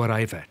want to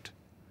arrive at.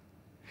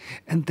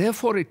 And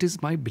therefore it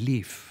is my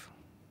belief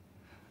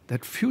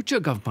that future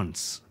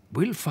governments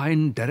will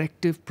find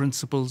directive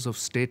principles of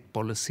state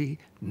policy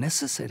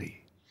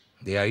necessary.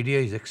 The idea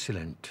is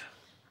excellent.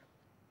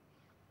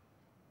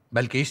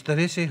 बल्कि इस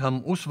तरह से हम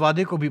उस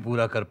वादे को भी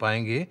पूरा कर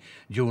पाएंगे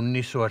जो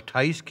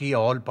 1928 की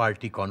ऑल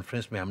पार्टी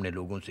कॉन्फ्रेंस में हमने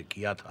लोगों से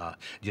किया था,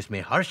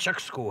 जिसमें हर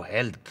शख्स को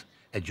हेल्थ,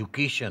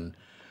 एजुकेशन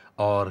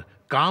और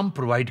काम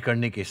प्रोवाइड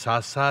करने के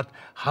साथ साथ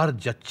हर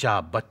जच्चा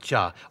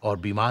बच्चा और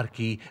बीमार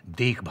की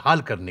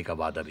देखभाल करने का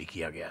वादा भी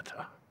किया गया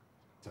था।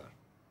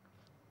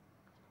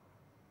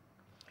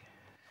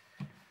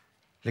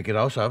 लेकिन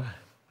राव साहब,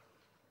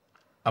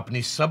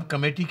 अपनी सब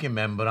कमेटी के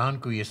मेंबरान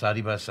को ये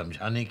सारी बात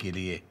समझाने के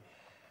लिए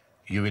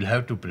you will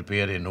have to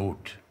prepare a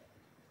note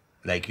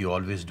like you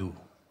always do.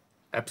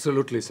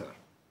 Absolutely sir,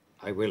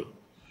 I will.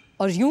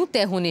 और यूं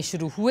तय होने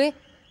शुरू हुए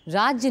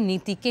राज्य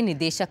नीति के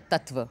निदेशक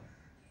तत्व,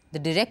 the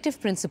directive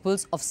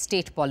principles of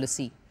state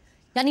policy,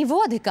 यानी वो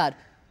अधिकार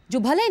जो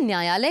भले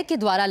न्यायालय के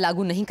द्वारा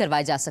लागू नहीं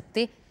करवाए जा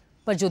सकते,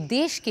 पर जो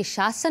देश के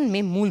शासन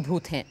में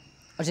मूलभूत हैं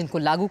और जिनको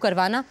लागू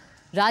करवाना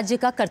राज्य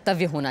का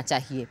कर्तव्य होना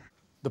चाहिए।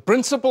 The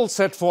principles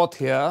set forth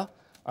here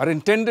are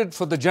intended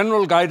for the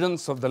general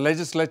guidance of the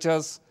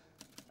legislatures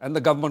and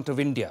the government of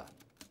India.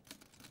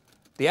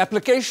 The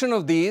application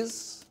of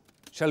these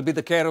shall be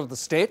the care of the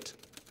state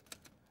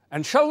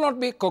and shall not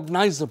be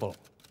cognizable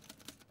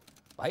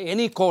by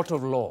any court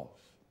of law.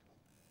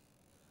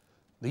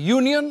 The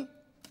Union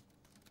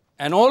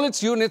and all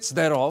its units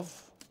thereof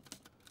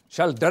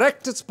shall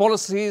direct its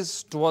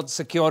policies towards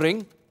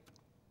securing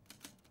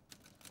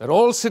that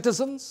all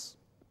citizens,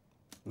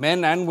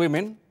 men and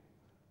women,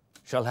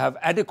 shall have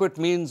adequate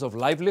means of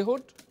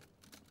livelihood,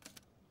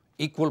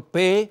 equal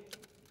pay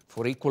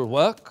for equal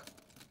work,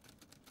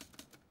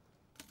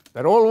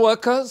 that all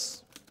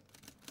workers,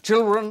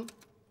 children,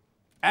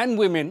 and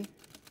women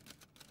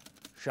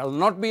shall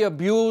not be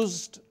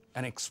abused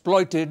and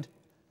exploited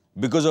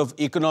because of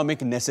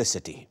economic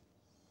necessity,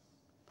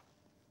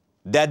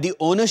 that the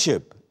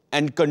ownership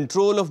and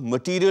control of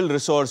material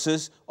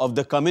resources of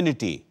the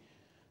community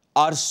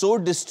are so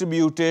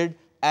distributed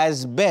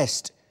as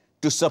best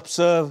to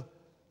subserve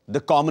the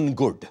common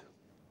good.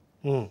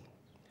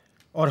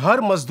 और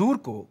हर मजदूर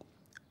को,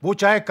 वो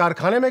चाहे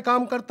कारखाने में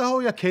काम करता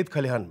हो या खेत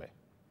खलिहान में,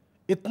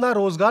 इतना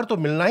रोजगार तो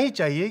मिलना ही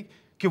चाहिए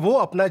कि वो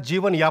अपना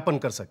जीवन यापन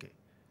कर सके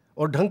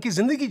और ढंग की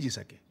जिंदगी जी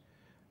सके,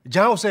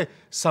 जहां उसे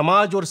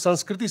समाज और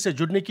संस्कृति से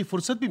जुड़ने की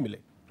फुर्सत भी मिले।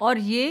 और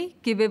ये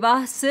कि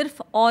विवाह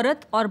सिर्फ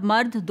औरत और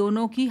मर्द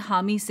दोनों की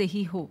हामी से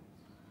ही हो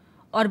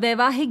और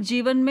वैवाहिक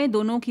जीवन में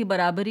दोनों की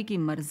बराबरी की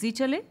मर्जी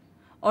चले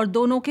और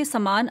दोनों के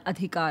समान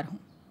अधिकार हों।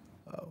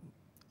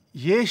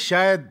 ये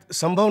शायद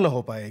संभव न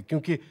हो पाए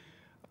क्योंकि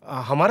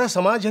हमारा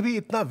समाज अभी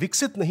इतना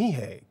विकसित नहीं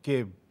है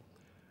कि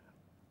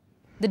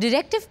the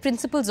directive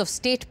principles of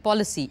state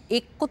policy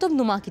एक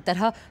कुतुबनुमा की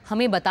तरह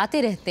हमें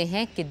बताते रहते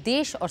हैं कि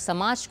देश और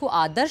समाज को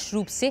आदर्श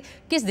रूप से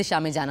किस दिशा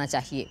में जाना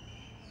चाहिए।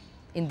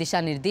 इन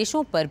दिशा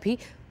निर्देशों पर भी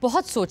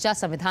बहुत सोचा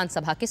संविधान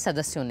सभा के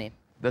सदस्यों ने।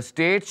 The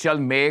state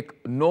shall make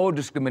no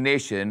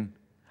discrimination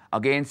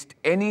against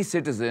any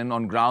citizen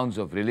on grounds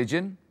of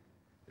religion,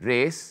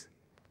 race,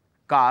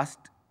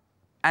 caste,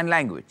 and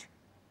language.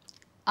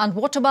 And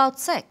what about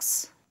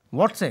sex?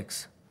 What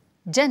sex?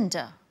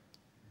 Gender.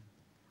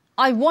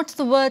 I want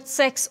the word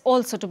sex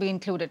also to be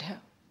included here.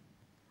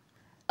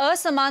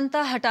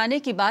 असमानता हटाने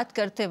की बात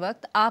करते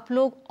वक्त आप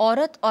लोग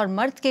औरत और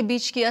मर्द के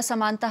बीच की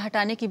असमानता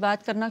हटाने की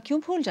बात करना क्यों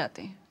भूल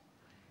जाते हैं?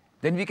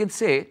 Then we can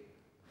say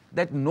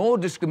that no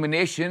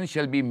discrimination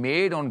shall be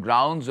made on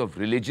grounds of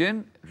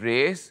religion,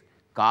 race,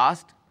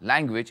 caste,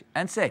 language,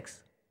 and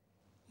sex.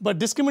 But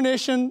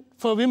discrimination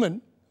for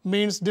women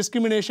means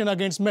discrimination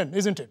against men,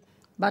 isn't it?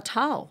 But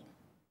how?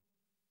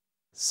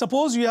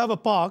 Suppose you have a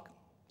park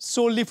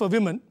solely for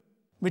women,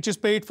 which is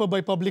paid for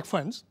by public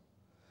funds,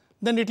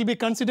 then it will be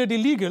considered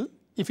illegal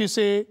if you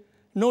say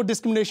no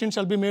discrimination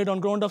shall be made on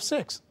ground of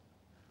sex.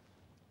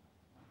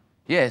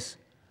 Yes.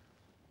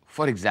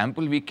 For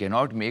example, we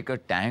cannot make a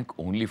tank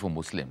only for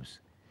Muslims.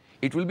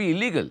 It will be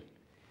illegal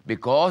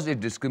because it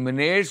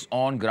discriminates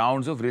on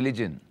grounds of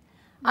religion.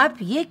 आप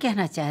ये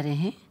कहना चाह रहे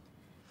हैं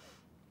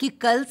कि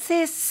कल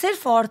से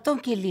सिर्फ औरतों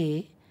के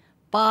लिए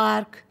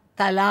पार्क,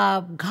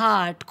 तालाब,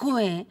 घाट,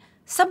 कुएं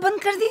सब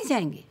बंद कर दिए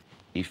जाएंगे?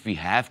 If we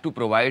have to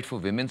provide for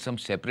women some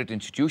separate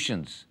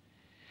institutions,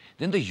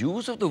 then the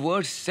use of the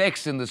word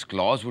sex in this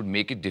clause would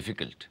make it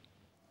difficult.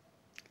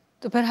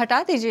 तो फिर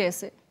हटा दीजिए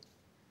इसे।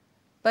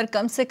 पर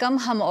कम से कम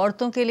हम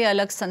औरतों के लिए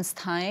अलग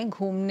संस्थाएं,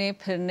 घूमने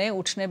फिरने,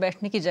 उठने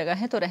बैठने की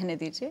जगहें तो रहने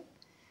दीजिए।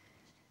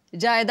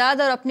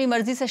 जायदाद और अपनी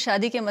मर्जी से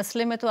शादी के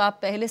मसले में तो आप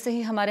पहले से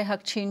ही हमारे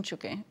हक छीन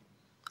चुके हैं।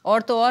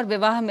 और तो और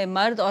विवाह में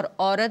मर्द और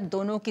औरत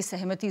दोनों की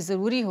सहमति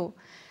जरूरी हो,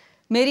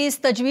 मेरी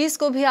इस तजवीज़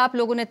को भी आप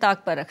लोगों ने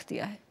ताक पर रख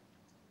दिया है।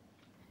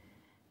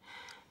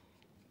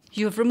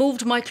 You have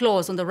removed my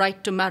clause on the right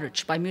to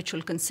marriage by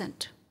mutual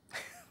consent.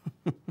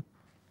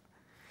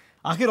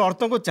 आखिर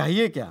औरतों को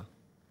चाहिए क्या?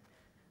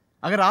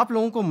 अगर आप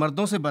लोगों को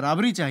मर्दों से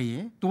बराबरी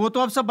चाहिए तो वो तो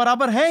अब सब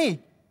बराबर हैं ही।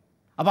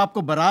 अब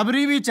आपको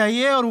बराबरी भी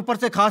चाहिए और ऊपर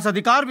से खास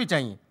अधिकार भी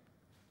चाहिए।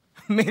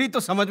 मेरी तो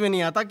समझ में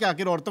नहीं आता कि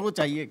आखिर औरतों को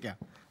चाहिए क्या।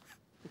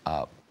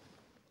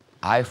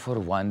 I, for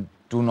one,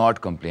 do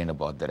not complain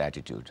about their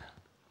attitude.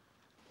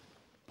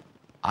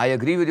 I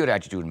agree with your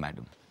attitude,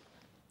 madam.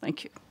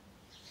 Thank you.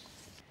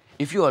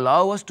 If you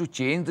allow us to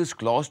change this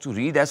clause to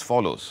read as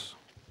follows.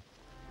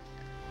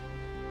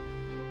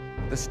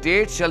 The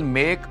state shall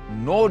make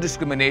no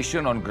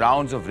discrimination on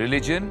grounds of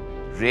religion,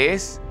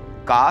 race,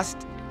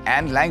 caste,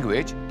 and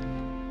language,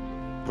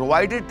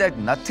 provided that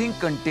nothing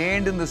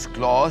contained in this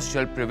clause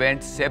shall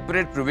prevent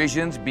separate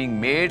provisions being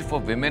made for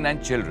women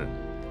and children.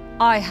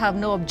 I have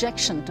no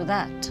objection to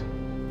that.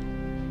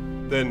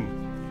 Then,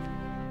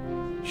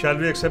 shall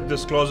we accept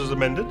this clause as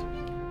amended?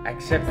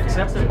 Accept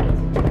it.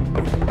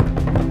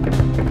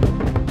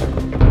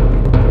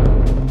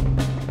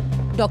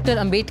 Doctor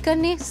Ambedkar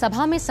ने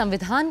सभा में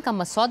संविधान का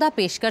मसौदा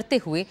पेश करते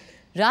हुए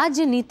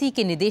राजनीति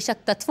के निदेशक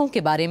तत्वों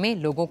के बारे में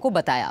लोगों को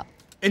बताया।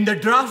 In the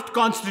draft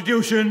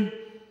constitution,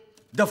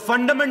 the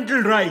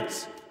fundamental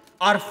rights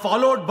are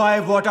followed by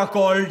what are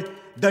called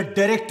the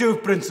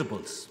directive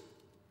principles.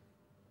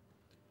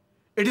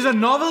 It is a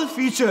novel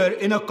feature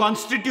in a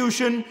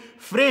constitution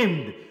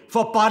framed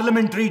for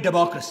parliamentary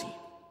democracy.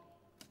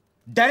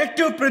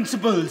 Directive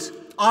principles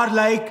are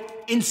like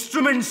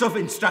instruments of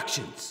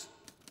instructions.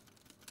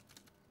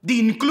 The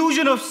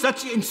inclusion of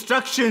such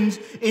instructions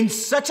in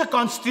such a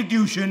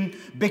constitution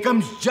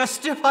becomes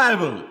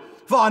justifiable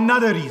for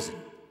another reason.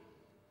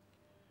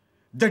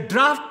 The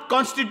draft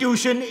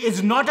constitution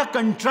is not a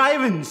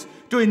contrivance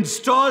to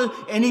install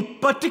any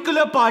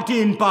particular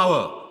party in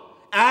power,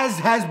 as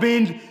has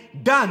been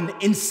done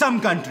in some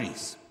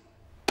countries.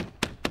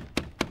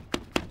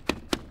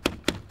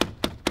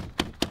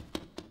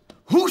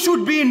 Who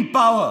should be in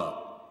power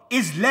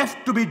is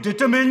left to be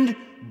determined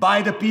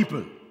by the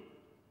people.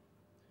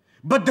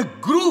 But the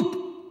group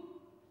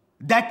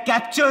that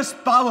captures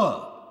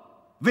power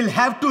will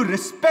have to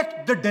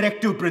respect the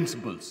directive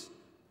principles.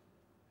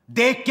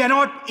 They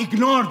cannot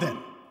ignore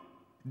them.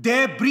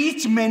 Their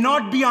breach may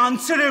not be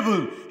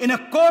answerable in a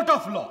court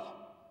of law,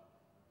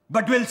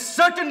 but will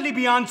certainly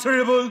be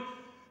answerable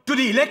to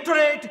the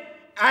electorate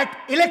at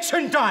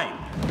election time.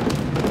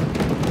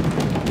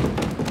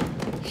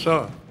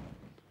 Sir,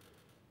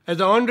 as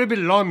the Honorable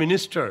Law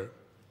Minister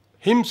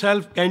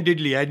himself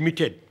candidly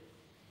admitted,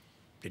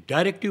 the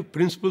directive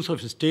principles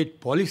of state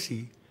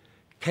policy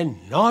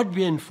cannot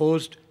be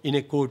enforced in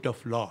a court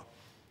of law.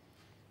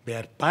 They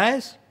are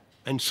pious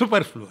and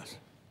superfluous.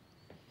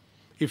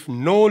 If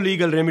no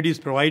legal remedy is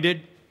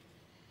provided,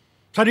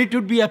 sir, it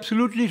would be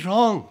absolutely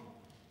wrong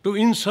to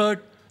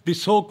insert the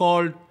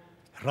so-called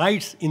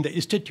rights in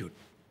the statute.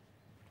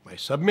 I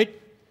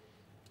submit,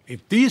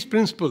 if these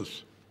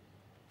principles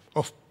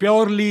of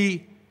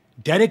purely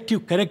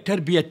directive character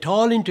be at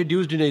all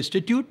introduced in a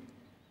statute,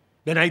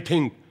 then I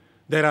think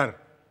there are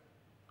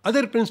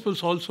other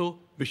principles also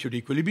which should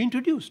equally be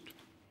introduced.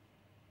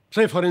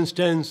 Say, for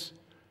instance,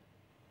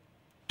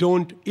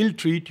 don't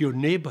ill-treat your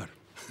neighbor.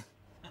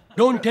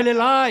 Don't tell a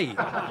lie.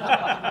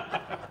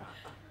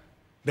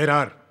 There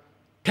are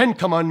 10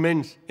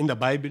 commandments in the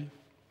Bible.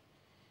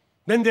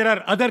 Then there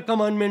are other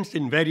commandments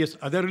in various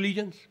other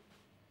religions.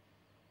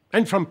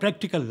 And from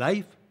practical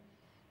life,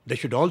 they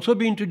should also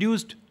be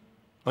introduced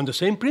on the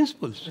same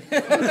principles.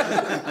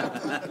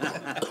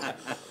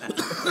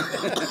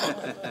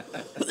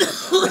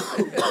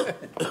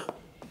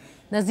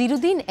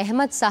 नज़ीरुद्दीन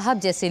Ahmad साहब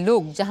जैसे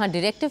लोग जहां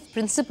directive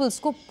principles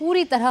को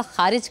पूरी तरह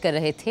खारिज कर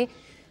रहे थे,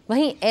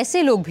 वहीं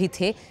ऐसे लोग भी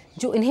थे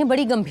जो इन्हें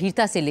बड़ी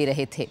गंभीरता से ले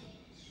रहे थे।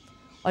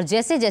 और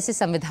जैसे जैसे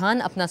संविधान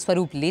अपना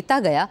स्वरूप लेता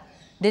गया,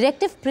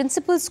 डायरेक्टिव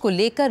प्रिंसिपल्स को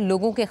लेकर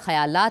लोगों के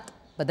ख्यालात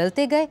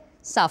बदलते गए,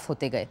 साफ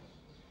होते गए।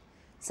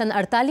 सन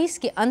 48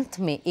 के अंत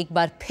में एक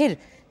बार फिर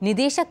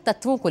निदेशक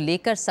तत्वों को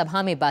लेकर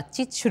सभा में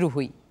बातचीत शुरू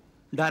हुई।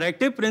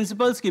 डायरेक्टिव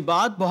प्रिंसिपल्स की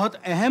बात बहुत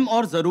अहम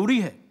और ज़रूरी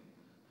है,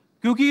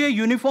 क्योंकि ये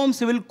यूनिफॉर्म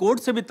सिविल कोड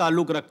से भी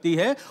ताल्लुक़ रखती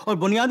है और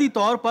बुनियादी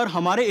तौर पर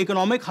हमारे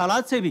इकोनॉमिक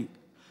हालात से भी।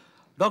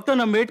 डॉक्टर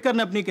अंबेडकर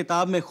ने अपनी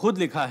किताब में खुद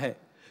लिखा है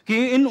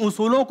कि इन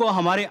उसूलों को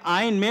हमारे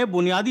आइन में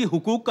बुनियादी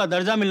हुकूक का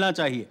दर्जा मिलना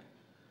चाहिए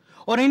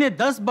और इन्हें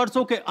 10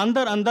 वर्षों के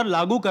अंदर अंदर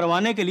लागू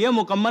करवाने के लिए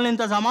मुकम्मल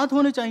इंतजामात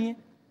होने चाहिए।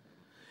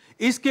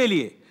 इसके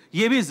लिए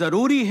यह भी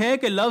ज़रूरी है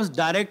कि लफ्ज़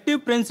directive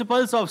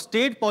principles of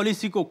state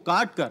policy को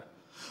काट कर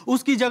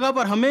उसकी जगह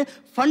पर हमें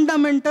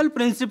fundamental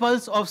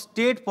principles of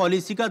state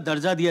policy का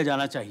दर्जा दिया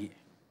जाना चाहिए।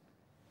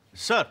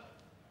 Sir,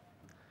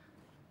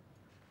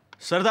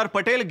 Sardar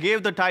Patel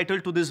gave the title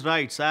to these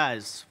rights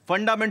as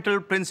Fundamental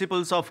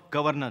Principles of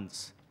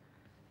Governance.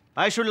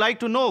 I should like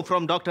to know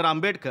from Dr.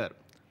 Ambedkar,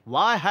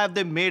 why have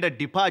they made a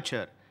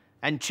departure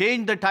and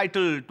changed the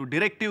title to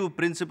Directive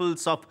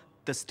Principles of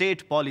the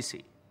State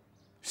Policy?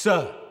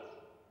 Sir,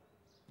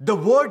 the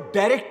word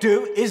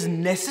directive is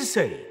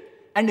necessary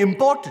and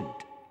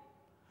important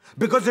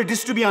because it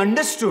is to be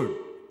understood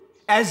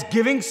as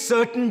giving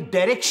certain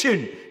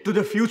direction to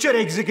the future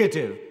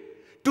executive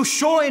to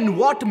show in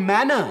what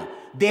manner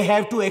they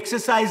have to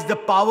exercise the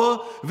power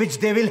which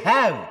they will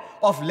have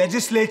of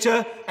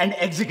legislature and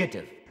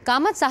executive.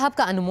 Kamat साहब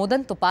का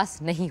अनुमोदन तो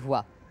पास नहीं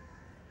हुआ,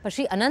 पर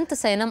श्री अनंत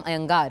सयनम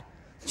अयंगार,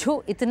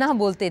 जो इतना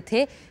बोलते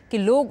थे कि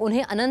लोग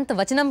उन्हें अनंत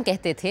वचनम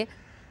कहते थे,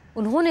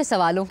 उन्होंने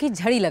सवालों की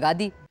झड़ी लगा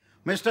दी।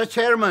 Mr.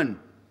 Chairman,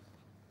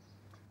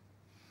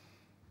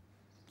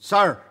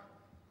 sir,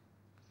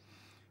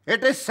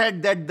 it is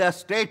said that the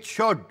state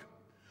should,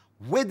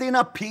 within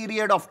a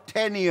period of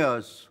 10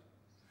 years,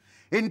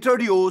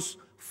 introduce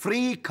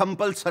free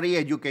compulsory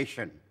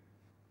education.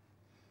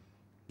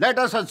 Let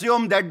us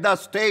assume that the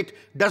state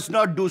does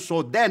not do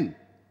so then.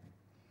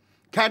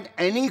 Can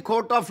any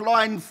court of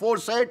law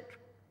enforce it?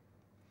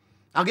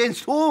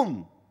 Against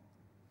whom?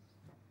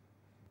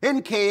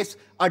 In case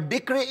a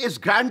decree is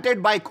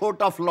granted by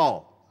court of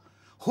law,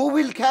 who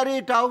will carry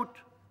it out?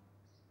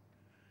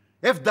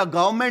 If the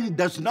government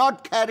does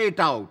not carry it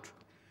out,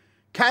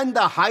 can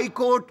the High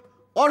Court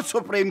or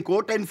Supreme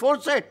Court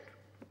enforce it?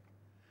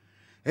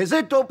 Is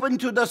it open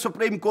to the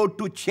Supreme Court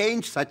to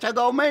change such a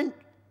government?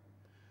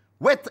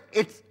 With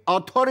its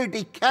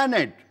authority, can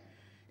it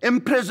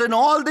imprison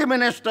all the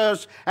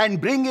ministers and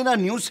bring in a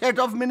new set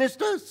of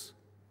ministers?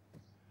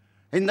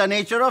 In the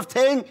nature of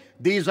thing,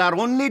 these are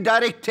only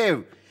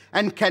directive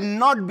and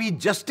cannot be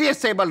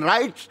justiciable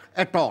rights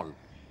at all.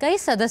 कई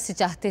सदस्य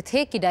चाहते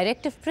थे कि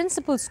directive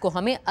principles को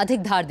हमें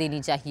अधिक धार देनी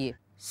चाहिए।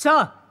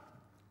 सर,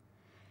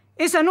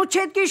 इस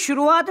अनुच्छेद की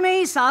शुरुआत में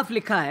ही साफ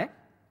लिखा है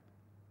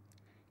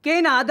कि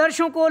इन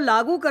आदर्शों को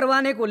लागू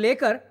करवाने को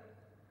लेकर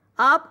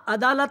आप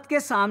अदालत के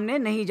सामने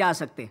नहीं जा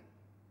सकते।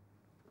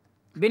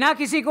 बिना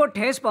किसी को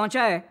ठेस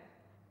पहुंचाए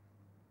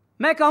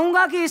मैं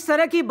कहूंगा कि इस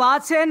तरह की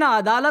बात से न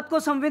अदालत को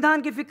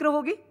संविधान की फिक्र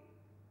होगी,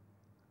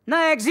 न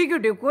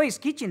एग्जीक्यूटिव को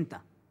इसकी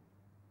चिंता।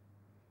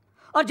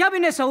 और जब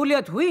इन्हें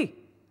सहूलियत हुई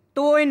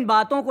तो वो इन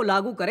बातों को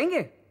लागू करेंगे,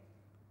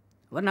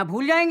 वरना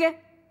भूल जाएंगे।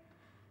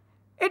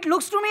 It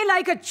looks to me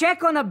like a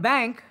check on a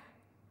bank,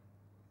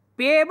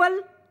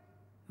 payable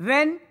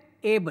when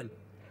able.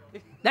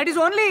 That is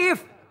only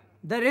if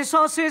the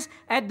resources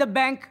at the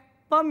bank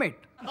permit.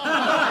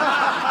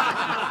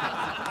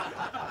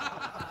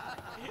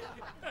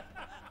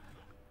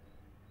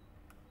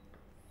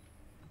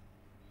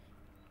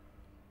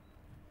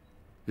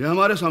 यह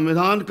हमारे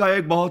संविधान का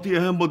एक बहुत ही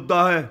अहम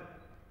मुद्दा है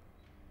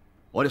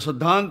और ये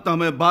सिद्धांत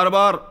हमें बार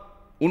बार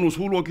उन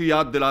उसूलों की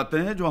याद दिलाते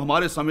हैं जो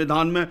हमारे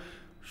संविधान में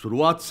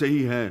शुरुआत से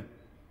ही हैं,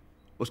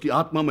 उसकी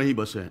आत्मा में ही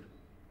बसे हैं।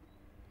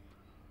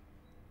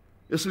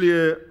 इसलिए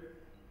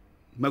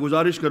मैं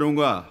गुजारिश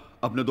करूंगा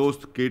अपने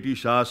दोस्त केटी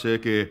शाह से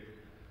कि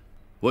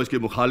वो इसकी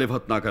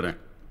मुखालिफत ना करें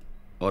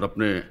और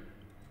अपने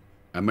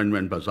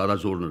अमेंडमेंट पर ज़्यादा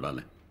जोर न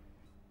डालें।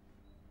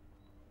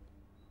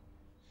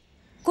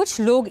 कुछ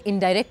लोग इन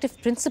डायरेक्टिव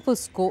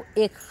प्रिंसिपल्स को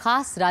एक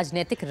खास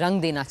राजनीतिक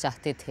रंग देना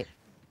चाहते थे।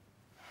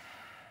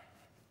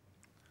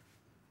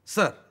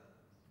 सर,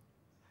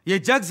 ये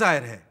जग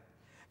जाहिर है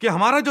कि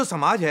हमारा जो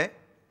समाज है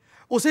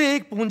उसे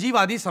एक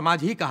पूंजीवादी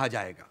समाज ही कहा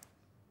जाएगा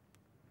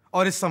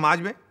और इस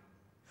समाज में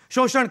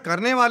शोषण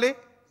करने वाले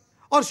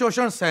और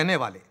शोषण सहने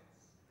वाले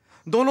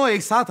दोनों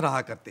एक साथ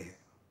रहा करते हैं।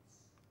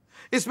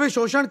 इसमें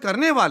शोषण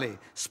करने वाले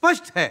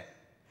स्पष्ट है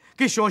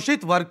कि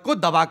शोषित वर्ग को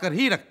दबाकर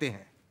ही रखते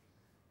हैं।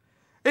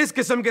 इस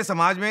किस्म के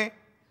समाज में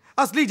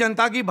असली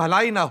जनता की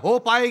भलाई न हो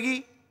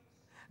पाएगी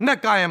न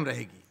कायम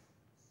रहेगी।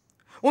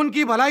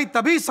 उनकी भलाई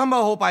तभी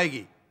संभव हो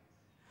पाएगी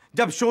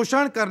जब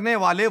शोषण करने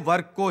वाले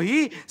वर्ग को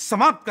ही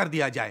समाप्त कर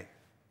दिया जाए,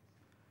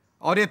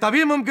 और यह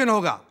तभी मुमकिन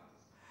होगा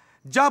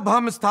जब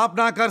हम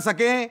स्थापना कर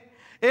सकें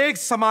एक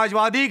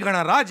समाजवादी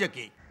गणराज्य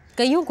की।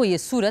 कईयों को यह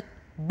सूरत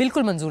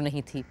बिल्कुल मंजूर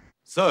नहीं थी।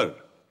 सर,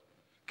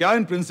 क्या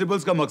इन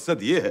प्रिंसिपल्स का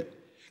मकसद यह है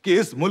कि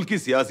इस मुल्क की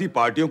सियासी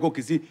पार्टियों को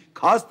किसी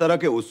खास तरह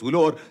के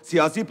उसूलों और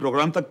सियासी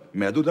प्रोग्राम तक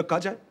महदूद रखा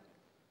जाए?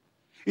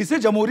 इसे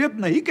जमहूरियत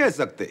नहीं कह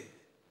सकते,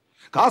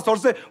 खास तौर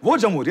से वो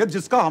जमहूरियत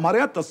जिसका हमारे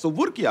यहां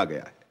तस्वुर किया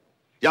गया है,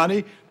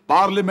 यानी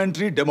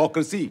पार्लियामेंट्री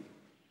डेमोक्रेसी,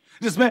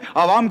 जिसमें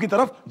आवाम की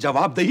तरफ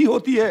जवाबदेही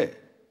होती है।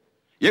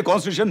 यह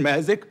कॉन्स्टिट्यूशन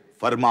महज एक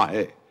फरमा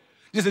है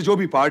जिसे जो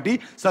भी पार्टी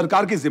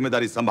सरकार की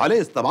जिम्मेदारी संभाले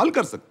इस्तेमाल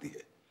कर सकती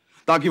है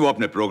ताकि वो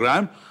अपने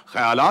प्रोग्राम,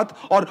 ख्यालात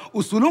और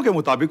उसूलों के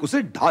मुताबिक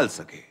उसे ढाल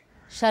सके।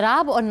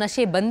 शराब और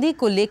नशेबंदी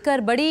को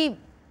लेकर बड़ी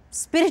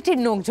स्पिरिटेड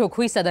नोकझोंक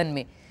हुई सदन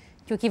में,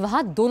 क्योंकि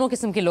वहां दोनों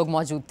किस्म के लोग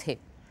मौजूद थे,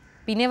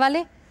 पीने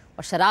वाले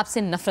और शराब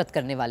से नफरत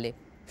करने वाले।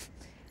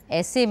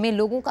 ऐसे में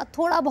लोगों का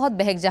थोड़ा बहुत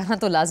बहक जाना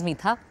तो लाजमी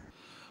था।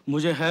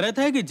 मुझे हैरत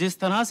है कि जिस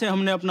तरह से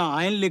हमने अपना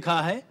आइन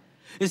लिखा है,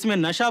 इसमें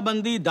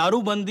नशाबंदी,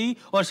 दारूबंदी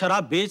और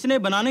शराब बेचने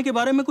बनाने के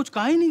बारे में कुछ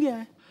कहा ही नहीं गया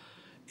है।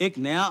 एक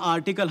नया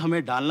आर्टिकल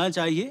हमें डालना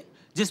चाहिए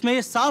जिसमें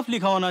यह साफ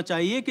लिखा होना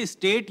चाहिए कि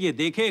स्टेट ये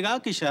देखेगा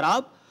कि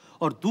शराब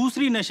और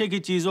दूसरी नशे की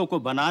चीजों को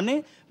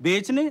बनाने,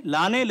 बेचने,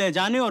 लाने, ले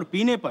जाने और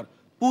पीने पर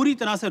पूरी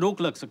तरह से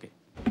रोक लग सके।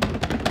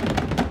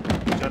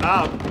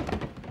 जनाब,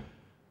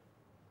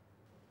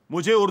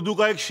 मुझे उर्दू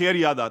का एक शेर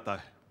याद आता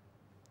है,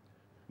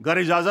 अगर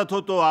इजाजत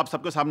हो तो आप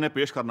सबके सामने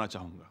पेश करना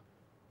चाहूंगा।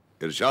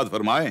 इरशाद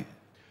फरमाएं।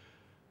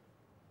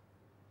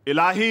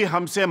 इलाही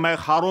हमसे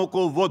मैखारों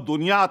को वो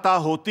दुनिया अता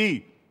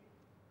होती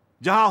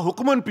जहां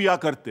हुक्मन पिया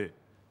करते,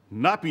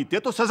 ना पीते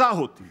तो सजा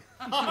होती।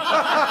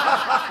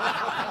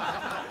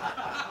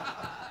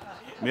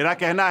 मेरा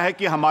कहना है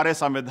कि हमारे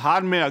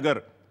संविधान में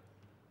अगर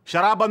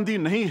शराबबंदी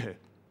नहीं है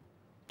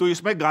तो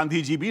इसमें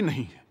गांधी जी भी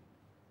नहीं है,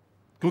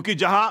 क्योंकि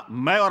जहां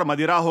मैं और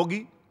मदिरा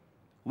होगी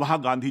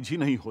वहां गांधी जी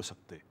नहीं हो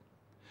सकते,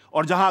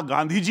 और जहां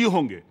गांधी जी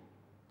होंगे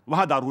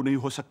वहां दारू नहीं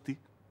हो सकती।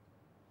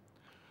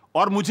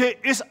 और मुझे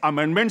इस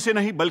अमेंडमेंट से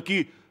नहीं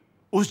बल्कि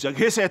उस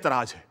जगह से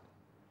एतराज है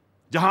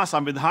जहां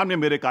संविधान में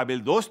मेरे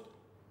काबिल दोस्त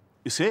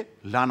इसे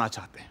लाना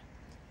चाहते हैं।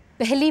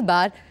 पहली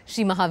बार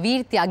श्री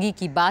महावीर त्यागी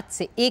की बात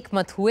से एक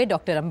मत हुए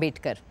doctor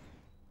Ambedkar.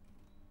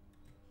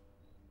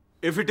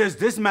 If it is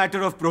this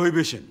matter of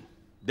prohibition,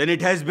 then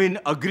it has been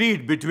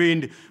agreed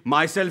between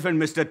myself and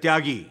Mr.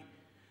 Tyagi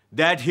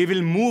that he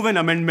will move an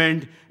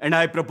amendment, and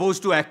I propose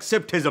to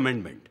accept his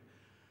amendment.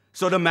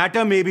 So the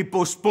matter may be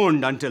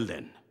postponed until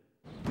then.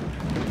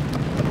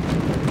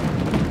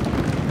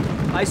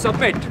 I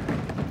submit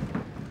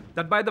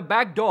that by the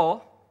back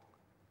door,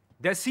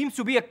 there seems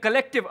to be a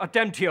collective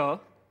attempt here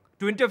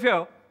to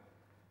interfere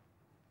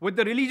with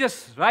the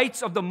religious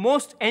rights of the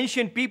most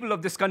ancient people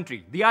of this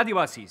country, the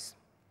Adivasis.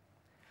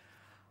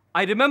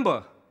 I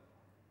remember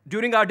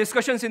during our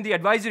discussions in the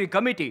advisory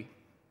committee,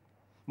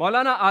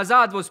 Maulana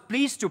Azad was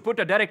pleased to put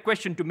a direct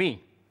question to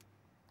me.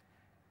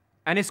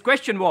 And his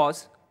question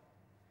was,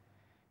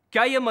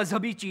 "Kya ye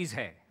mazhabi cheez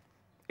hai?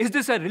 Is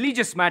this a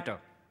religious matter?"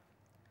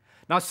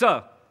 Now, sir,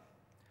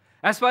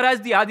 as far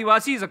as the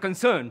Adivasis are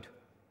concerned,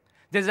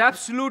 there's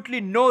absolutely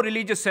no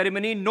religious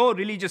ceremony, no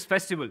religious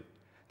festival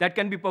that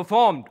can be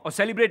performed or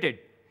celebrated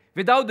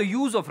without the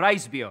use of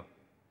rice beer.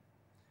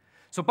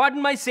 So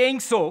pardon my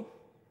saying so,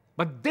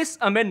 but this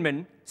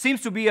amendment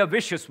seems to be a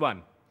vicious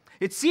one.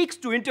 It seeks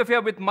to interfere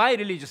with my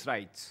religious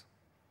rights.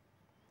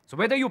 So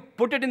whether you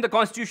put it in the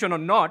Constitution or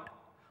not,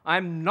 I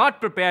am not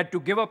prepared to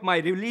give up my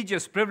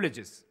religious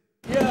privileges.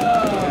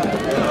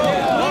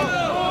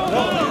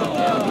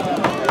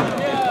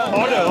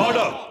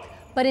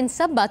 पर इन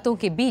सब बातों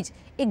के बीच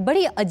एक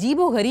बड़ी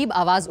अजीबोगरीब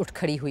आवाज उठ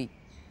खड़ी हुई।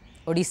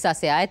 उड़ीसा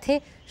से आए थे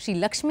श्री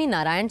लक्ष्मी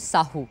नारायण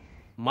साहू।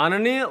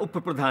 माननीय उप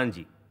प्रधान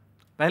जी,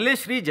 पहले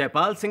श्री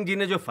जयपाल सिंह जी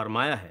ने जो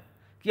फरमाया है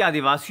कि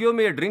आदिवासियों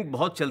में ये ड्रिंक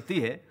बहुत चलती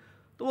है,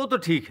 तो वो तो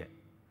ठीक है,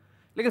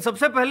 लेकिन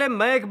सबसे पहले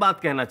मैं एक बात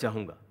कहना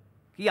चाहूँगा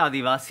कि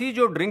आदिवासी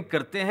जो ड्रिंक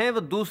करते हैं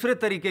वो दूसरे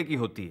तरीके की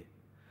होती है।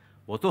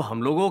 वो तो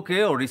हम लोगों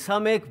के उड़ीसा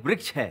में एक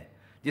वृक्ष है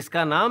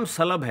जिसका नाम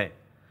सलब है,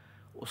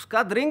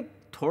 उसका ड्रिंक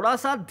थोड़ा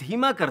सा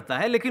धीमा करता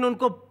है लेकिन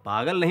उनको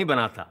पागल नहीं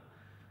बनाता।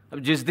 अब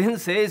जिस दिन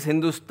से इस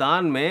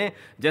हिंदुस्तान में,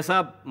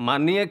 जैसा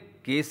माननीय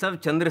केशव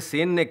चंद्र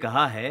सेन ने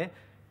कहा है,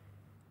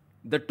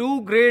 the two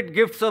great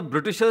gifts of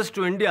Britishers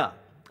to India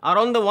are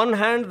on the one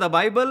hand the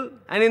Bible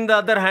and in the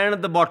other hand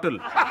the bottle.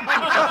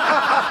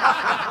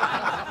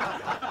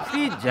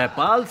 Shri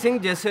Jaipal Singh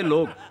जैसे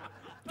लोग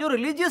जो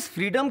रिलीजियस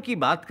फ्रीडम की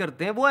बात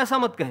करते हैं वो ऐसा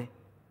मत कहें।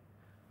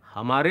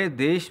 हमारे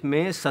देश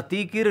में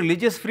सती की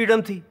रिलीजियस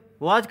फ्रीडम थी,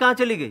 वो आज कहाँ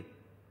चली गई?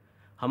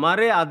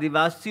 हमारे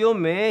आदिवासियों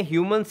में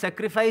ह्यूमन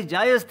सेक्रीफाइस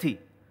जायज़ थी,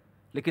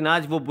 लेकिन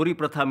आज वो बुरी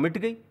प्रथा मिट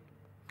गई।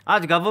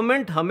 आज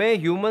गवर्नमेंट हमें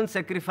ह्यूमन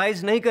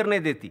सेक्रीफाइस नहीं करने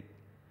देती,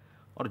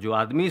 और जो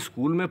आदमी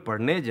स्कूल में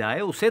पढ़ने जाए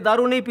उसे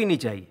दारू नहीं पीनी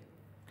चाहिए,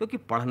 क्योंकि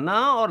पढ़ना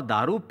और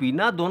दारू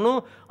पीना दोनों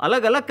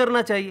अलग अलग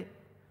करना चाहिए।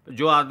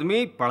 जो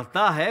आदमी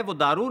पढ़ता है वो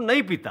दारू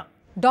नहीं पीता।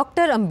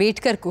 डॉक्टर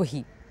अंबेडकर को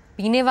ही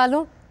पीने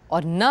वालों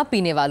और न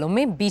पीने वालों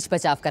में बीच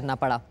बचाव करना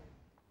पड़ा।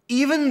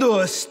 Even though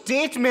a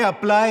state may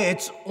apply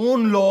its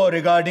own law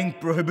regarding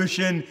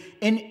prohibition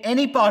in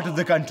any part of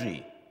the country,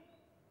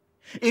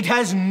 it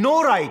has no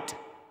right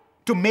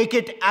to make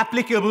it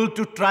applicable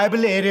to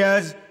tribal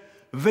areas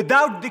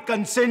without the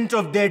consent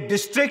of their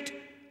district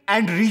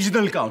and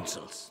regional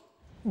councils.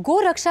 गो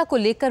रक्षा को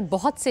लेकर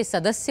बहुत से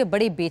सदस्य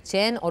बड़े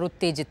बेचैन और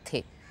उत्तेजित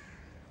थे,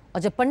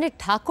 और जब पंडित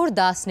ठाकुर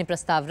दास ने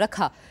प्रस्ताव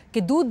रखा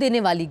कि दूध देने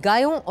वाली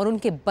गायों और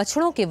उनके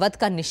बछड़ों के वध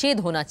का निषेध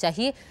होना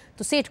चाहिए,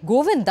 तो सेठ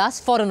गोविंद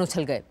दास फौरन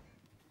उछल गए।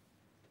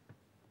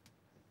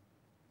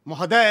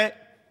 महोदय,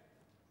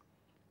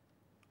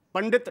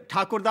 पंडित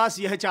ठाकुरदास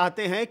यह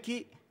चाहते हैं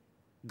कि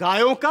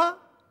गायों का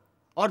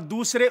और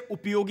दूसरे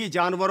उपयोगी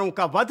जानवरों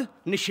का वध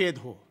निषेध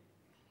हो।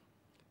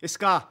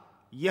 इसका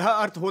यह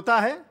अर्थ होता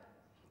है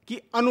कि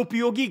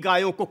अनुपयोगी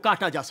गायों को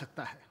काटा जा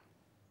सकता है।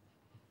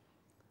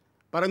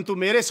 परंतु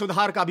मेरे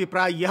सुधार का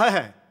अभिप्राय यह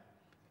है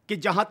कि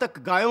जहां तक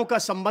गायों का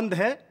संबंध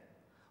है,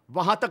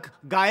 वहां तक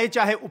गायें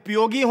चाहे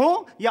उपयोगी हों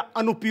या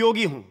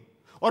अनुपयोगी हों,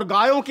 और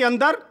गायों के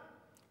अंदर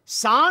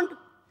सांड,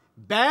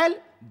 बैल,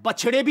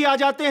 बछड़े भी आ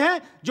जाते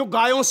हैं जो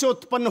गायों से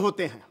उत्पन्न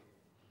होते हैं,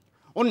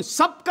 उन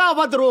सब का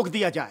वध रोक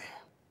दिया जाए।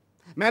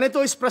 मैंने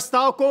तो इस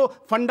प्रस्ताव को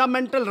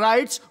फंडामेंटल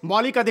राइट्स,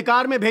 मौलिक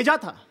अधिकार में भेजा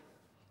था,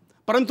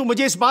 परंतु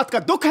मुझे इस बात का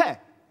दुख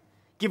है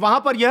कि वहां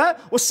पर यह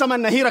उस समय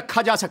नहीं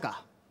रखा जा सका,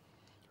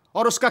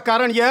 और उसका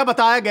कारण यह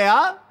बताया गया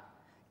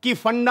कि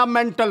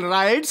फंडामेंटल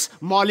राइट्स,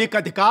 मौलिक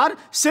अधिकार,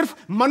 सिर्फ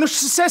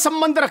मनुष्य से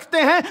संबंध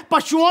रखते हैं,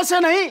 पशुओं से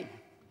नहीं।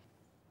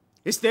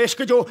 इस देश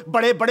के जो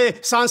बड़े बड़े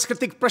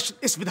सांस्कृतिक प्रश्न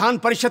इस विधान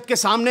परिषद के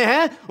सामने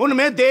हैं,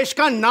 उनमें देश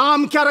का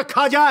नाम क्या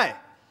रखा जाए,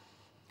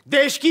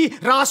 देश की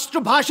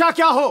राष्ट्रभाषा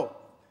क्या हो,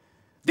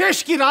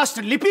 देश की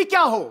राष्ट्र लिपि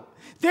क्या हो,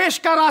 देश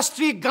का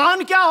राष्ट्रीय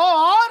गान क्या हो,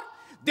 और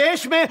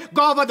देश में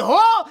गौवध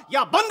हो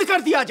या बंद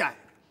कर दिया जाए।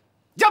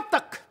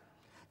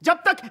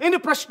 जब तक इन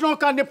प्रश्नों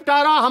का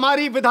निपटारा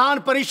हमारी विधान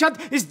परिषद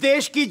इस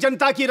देश की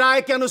जनता की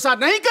राय के अनुसार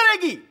नहीं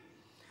करेगी,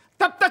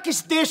 तब तक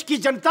इस देश की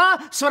जनता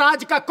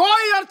स्वराज का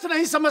कोई अर्थ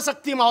नहीं समझ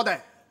सकती।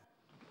 महोदय,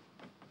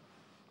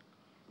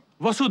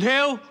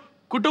 वसुधैव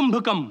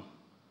कुटुंबकम,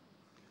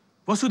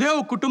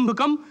 वसुधैव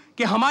कुटुंबकम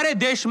के हमारे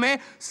देश में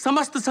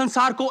समस्त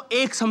संसार को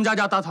एक समझा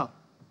जाता था,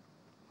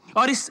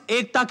 और इस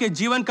एकता के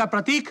जीवन का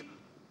प्रतीक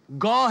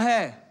गौ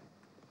है।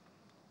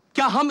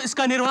 क्या हम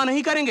इसका निर्वाह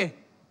नहीं करेंगे?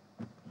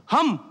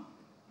 हम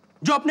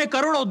जो अपने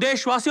करोड़ों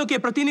देशवासियों के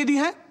प्रतिनिधि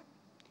हैं।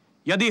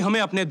 यदि हमें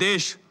अपने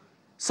देश,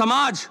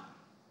 समाज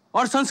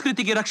और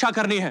संस्कृति की रक्षा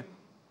करनी है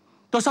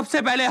तो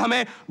सबसे पहले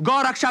हमें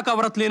गौ रक्षा का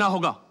व्रत लेना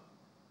होगा।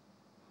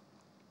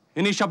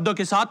 इन्हीं शब्दों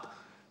के साथ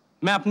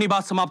मैं अपनी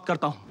बात समाप्त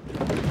करता हूं।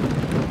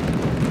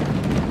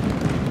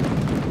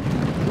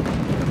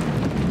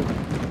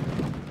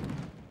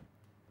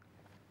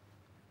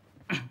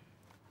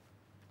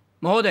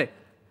 महोदय,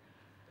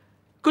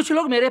 कुछ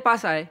लोग मेरे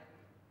पास आए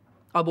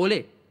और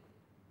बोले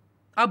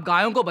आप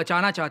गायों को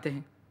बचाना चाहते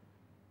हैं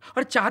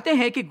और चाहते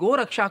हैं कि गौ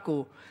रक्षा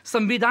को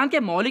संविधान के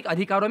मौलिक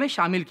अधिकारों में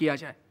शामिल किया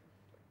जाए।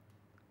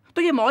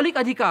 तो ये मौलिक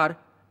अधिकार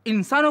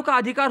इंसानों का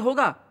अधिकार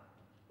होगा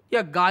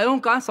या गायों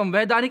का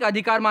संवैधानिक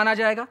अधिकार माना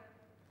जाएगा?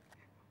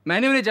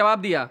 मैंने उन्हें जवाब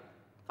दिया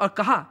और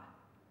कहा,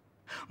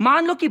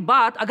 मान लो कि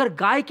बात अगर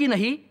गाय की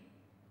नहीं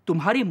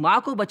तुम्हारी मां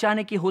को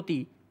बचाने की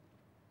होती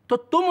तो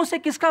तुम उसे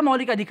किसका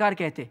मौलिक अधिकार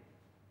कहते?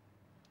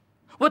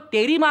 वो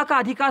तेरी मां का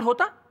अधिकार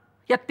होता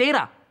या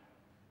तेरा?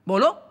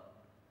 बोलो।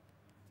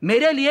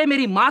 मेरे लिए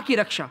मेरी मां की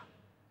रक्षा,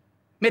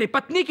 मेरी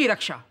पत्नी की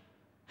रक्षा,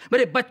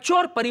 मेरे बच्चों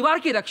और परिवार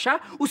की रक्षा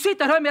उसी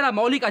तरह मेरा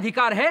मौलिक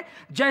अधिकार है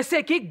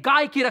जैसे कि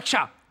गाय की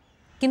रक्षा।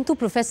 किंतु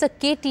प्रोफेसर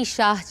के.टी.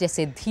 शाह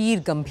जैसे धीर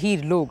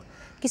गंभीर लोग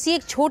किसी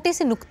एक छोटे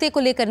से नुक्ते को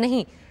लेकर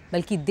नहीं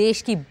बल्कि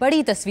देश की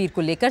बड़ी तस्वीर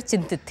को लेकर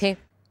चिंतित थे।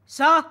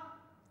 साहब,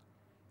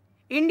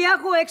 इंडिया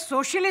को एक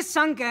सोशलिस्ट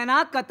संघ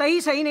कहना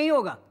कतई सही नहीं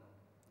होगा।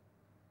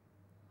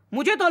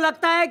 मुझे तो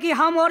लगता है कि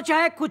हम और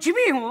चाहे कुछ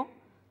भी हों,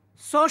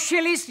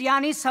 सोशलिस्ट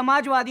यानी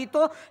समाजवादी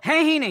तो है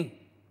ही नहीं।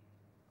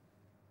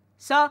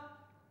 साहब,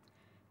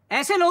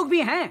 ऐसे लोग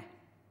भी हैं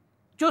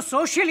जो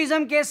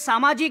सोशलिज्म के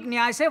सामाजिक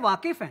न्याय से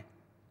वाकिफ हैं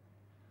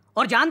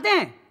और जानते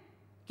हैं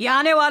कि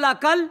आने वाला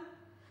कल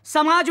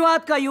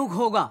समाजवाद का युग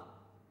होगा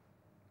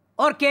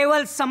और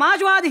केवल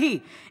समाजवाद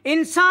ही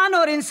इंसान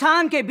और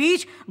इंसान के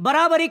बीच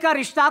बराबरी का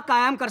रिश्ता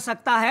कायम कर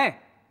सकता है।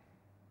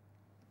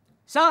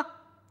 साहब,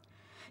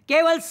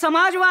 केवल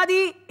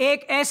समाजवादी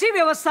एक ऐसी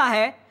व्यवस्था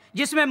है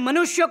जिसमें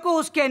मनुष्य को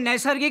उसके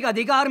नैसर्गिक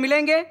अधिकार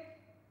मिलेंगे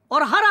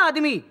और हर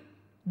आदमी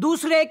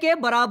दूसरे के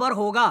बराबर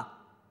होगा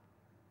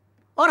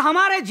और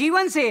हमारे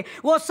जीवन से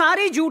वो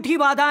सारी झूठी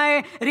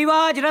बाधाएं,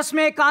 रिवाज,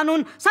 रस्में,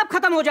 कानून सब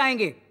खत्म हो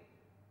जाएंगे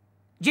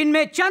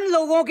जिनमें चंद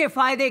लोगों के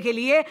फायदे के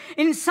लिए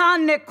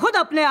इंसान ने खुद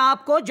अपने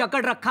आप को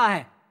जकड़ रखा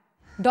है।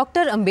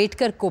 डॉक्टर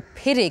अंबेडकर को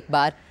फिर एक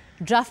बार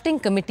ड्राफ्टिंग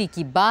कमेटी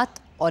की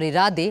बात और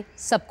इरादे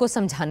सबको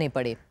समझाने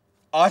पड़े।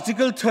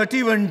 Article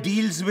 31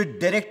 deals with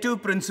directive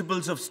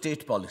principles of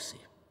state policy.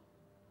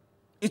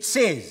 It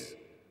says,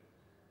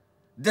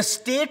 the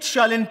state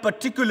shall in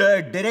particular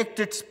direct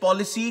its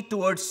policy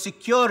towards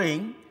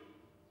securing,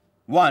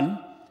 1,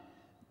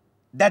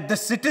 that the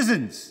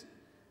citizens,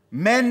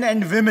 men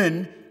and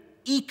women,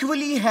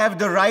 equally have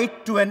the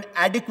right to an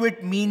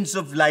adequate means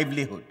of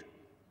livelihood.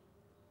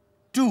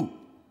 2,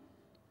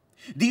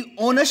 the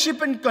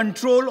ownership and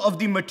control of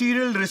the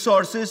material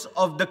resources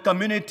of the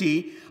community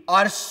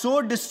are so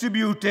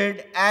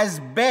distributed as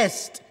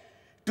best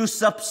to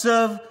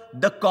subserve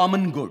the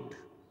common good.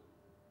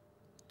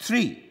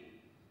 3,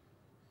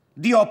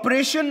 the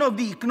operation of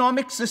the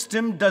economic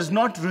system does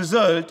not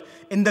result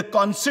in the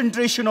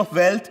concentration of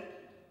wealth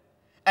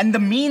and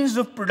the means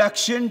of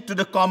production to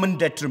the common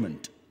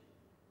detriment.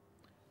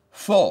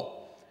 4,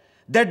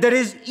 that there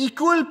is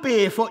equal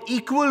pay for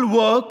equal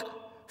work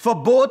for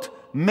both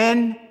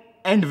men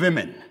and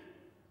women.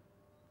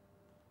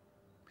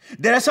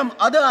 There are some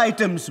other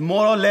items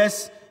more or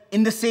less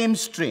in the same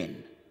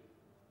strain.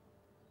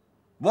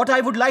 What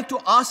I would like to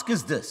ask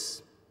is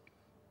this.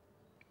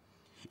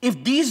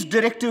 If these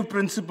directive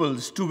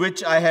principles to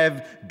which I have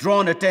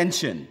drawn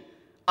attention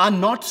are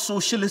not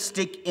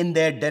socialistic in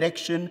their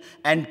direction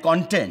and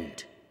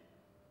content,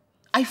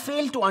 I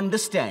fail to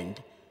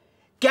understand,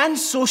 can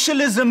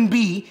socialism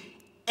be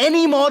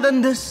any more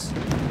than this?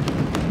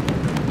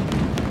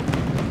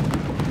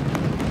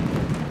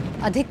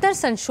 अधिकतर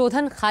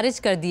संशोधन खारिज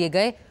कर दिए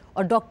गए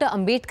और doctor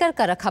Ambedkar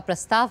का रखा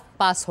प्रस्ताव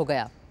पास हो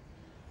गया,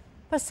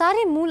 पर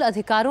सारे मूल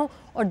अधिकारों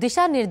और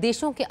दिशा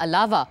निर्देशों के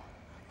अलावा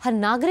हर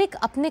नागरिक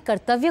अपने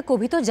कर्तव्य को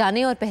भी तो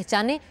जाने और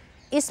पहचाने,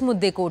 इस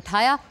मुद्दे को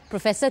उठाया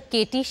प्रोफेसर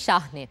के.टी.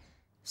 शाह ने।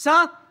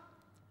 साहब,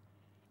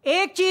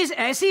 एक चीज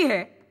ऐसी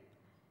है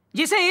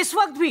जिसे इस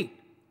वक्त भी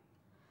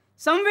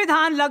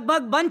संविधान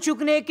लगभग बन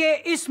चुकने के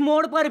इस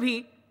मोड़ पर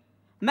भी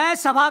मैं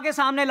सभा के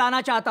सामने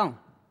लाना चाहता हूं।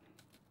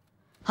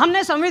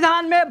 हमने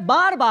संविधान में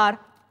बार बार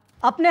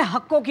अपने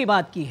हकों की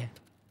बात की है,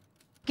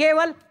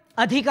 केवल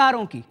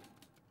अधिकारों की,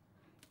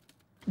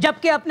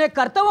 जबकि अपने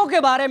कर्तव्यों के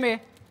बारे में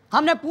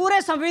हमने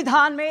पूरे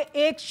संविधान में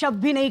एक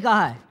शब्द भी नहीं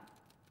कहा है।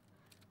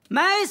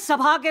 मैं इस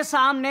सभा के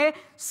सामने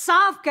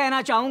साफ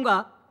कहना चाहूंगा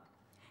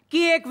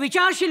कि एक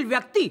विचारशील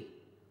व्यक्ति,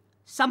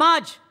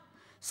 समाज,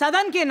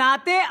 सदन के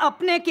नाते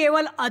अपने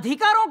केवल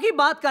अधिकारों की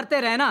बात करते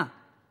रहना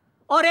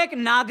और एक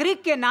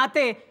नागरिक के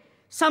नाते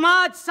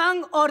समाज,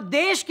 संघ और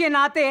देश के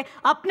नाते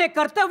अपने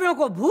कर्तव्यों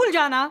को भूल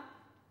जाना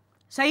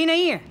सही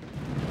नहीं है।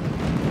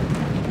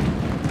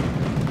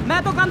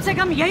 मैं तो कम से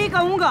कम यही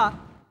कहूंगा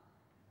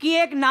कि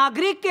एक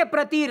नागरिक के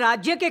प्रति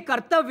राज्य के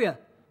कर्तव्य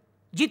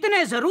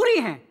जितने जरूरी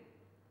हैं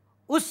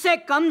उससे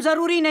कम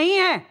जरूरी नहीं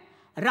है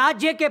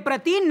राज्य के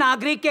प्रति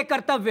नागरिक के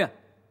कर्तव्य।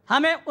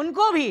 हमें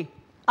उनको भी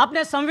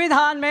अपने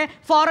संविधान में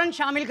फौरन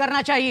शामिल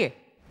करना चाहिए।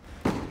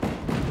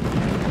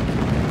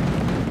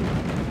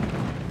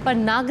 पर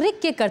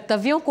नागरिक के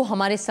कर्तव्यों को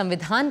हमारे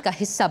संविधान का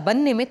हिस्सा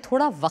बनने में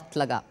थोड़ा वक्त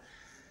लगा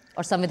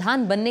और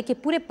संविधान बनने के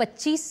पूरे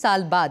 25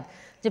 साल बाद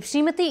जब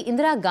श्रीमती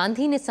इंदिरा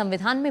गांधी ने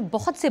संविधान में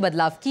बहुत से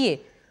बदलाव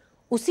किए,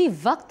 उसी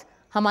वक्त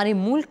हमारे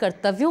मूल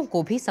कर्तव्यों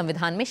को भी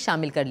संविधान में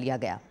शामिल कर लिया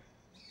गया।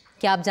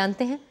 क्या आप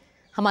जानते हैं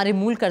हमारे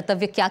मूल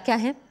कर्तव्य क्या क्या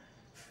हैं?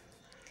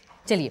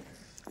 चलिए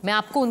मैं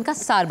आपको उनका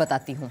सार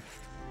बताती हूं।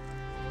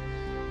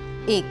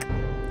 1.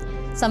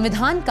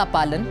 संविधान का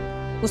पालन,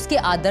 उसके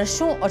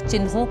आदर्शों और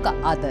चिन्हों का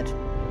आदर।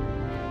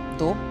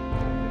 2.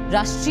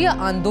 राष्ट्रीय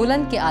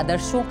आंदोलन के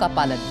आदर्शों का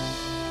पालन।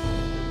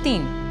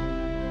 3.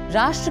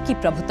 राष्ट्र की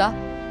प्रभुता,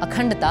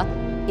 अखंडता,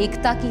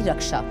 एकता की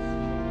रक्षा।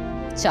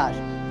 4.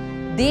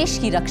 देश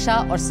की रक्षा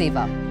और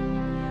सेवा।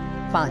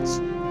 5.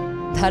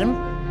 धर्म,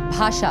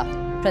 भाषा,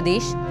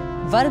 प्रदेश,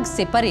 वर्ग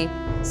से परे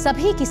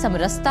सभी की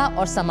समरसता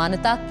और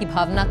समानता की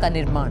भावना का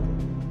निर्माण।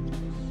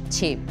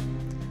 6.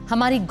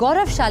 हमारी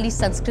गौरवशाली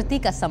संस्कृति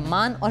का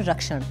सम्मान और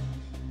रक्षण।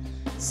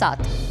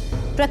 7.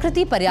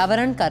 प्रकृति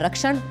पर्यावरण का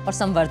रक्षण और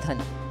संवर्धन।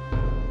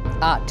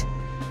 8.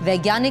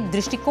 वैज्ञानिक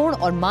दृष्टिकोण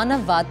और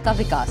मानववाद का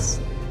विकास।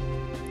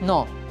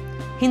 9.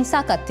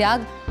 हिंसा का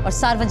त्याग और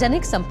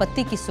सार्वजनिक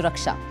संपत्ति की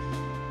सुरक्षा।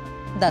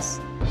 10.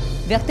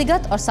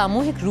 व्यक्तिगत और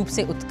सामूहिक रूप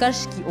से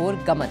उत्कर्ष की ओर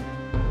गमन।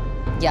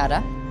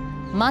 11.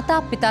 माता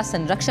पिता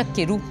संरक्षक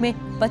के रूप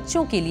में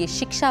बच्चों के लिए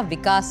शिक्षा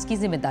विकास की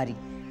जिम्मेदारी।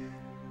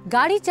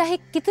 गाड़ी चाहे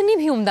कितनी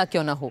भी उम्दा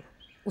क्यों ना हो,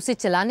 उसे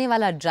चलाने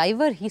वाला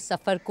ड्राइवर ही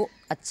सफर को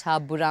अच्छा,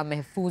 बुरा,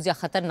 महफूज या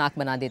खतरनाक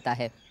बना देता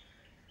है।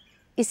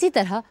 इसी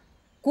तरह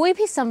कोई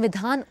भी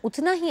संविधान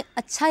उतना ही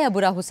अच्छा या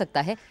बुरा हो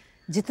सकता है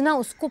जितना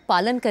उसको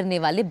पालन करने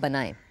वाले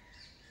बनाएं।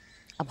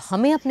 अब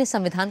हमें अपने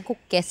संविधान को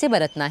कैसे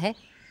बरतना है,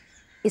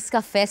 इसका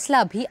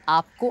फैसला भी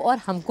आपको और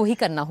हमको ही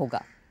करना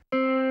होगा।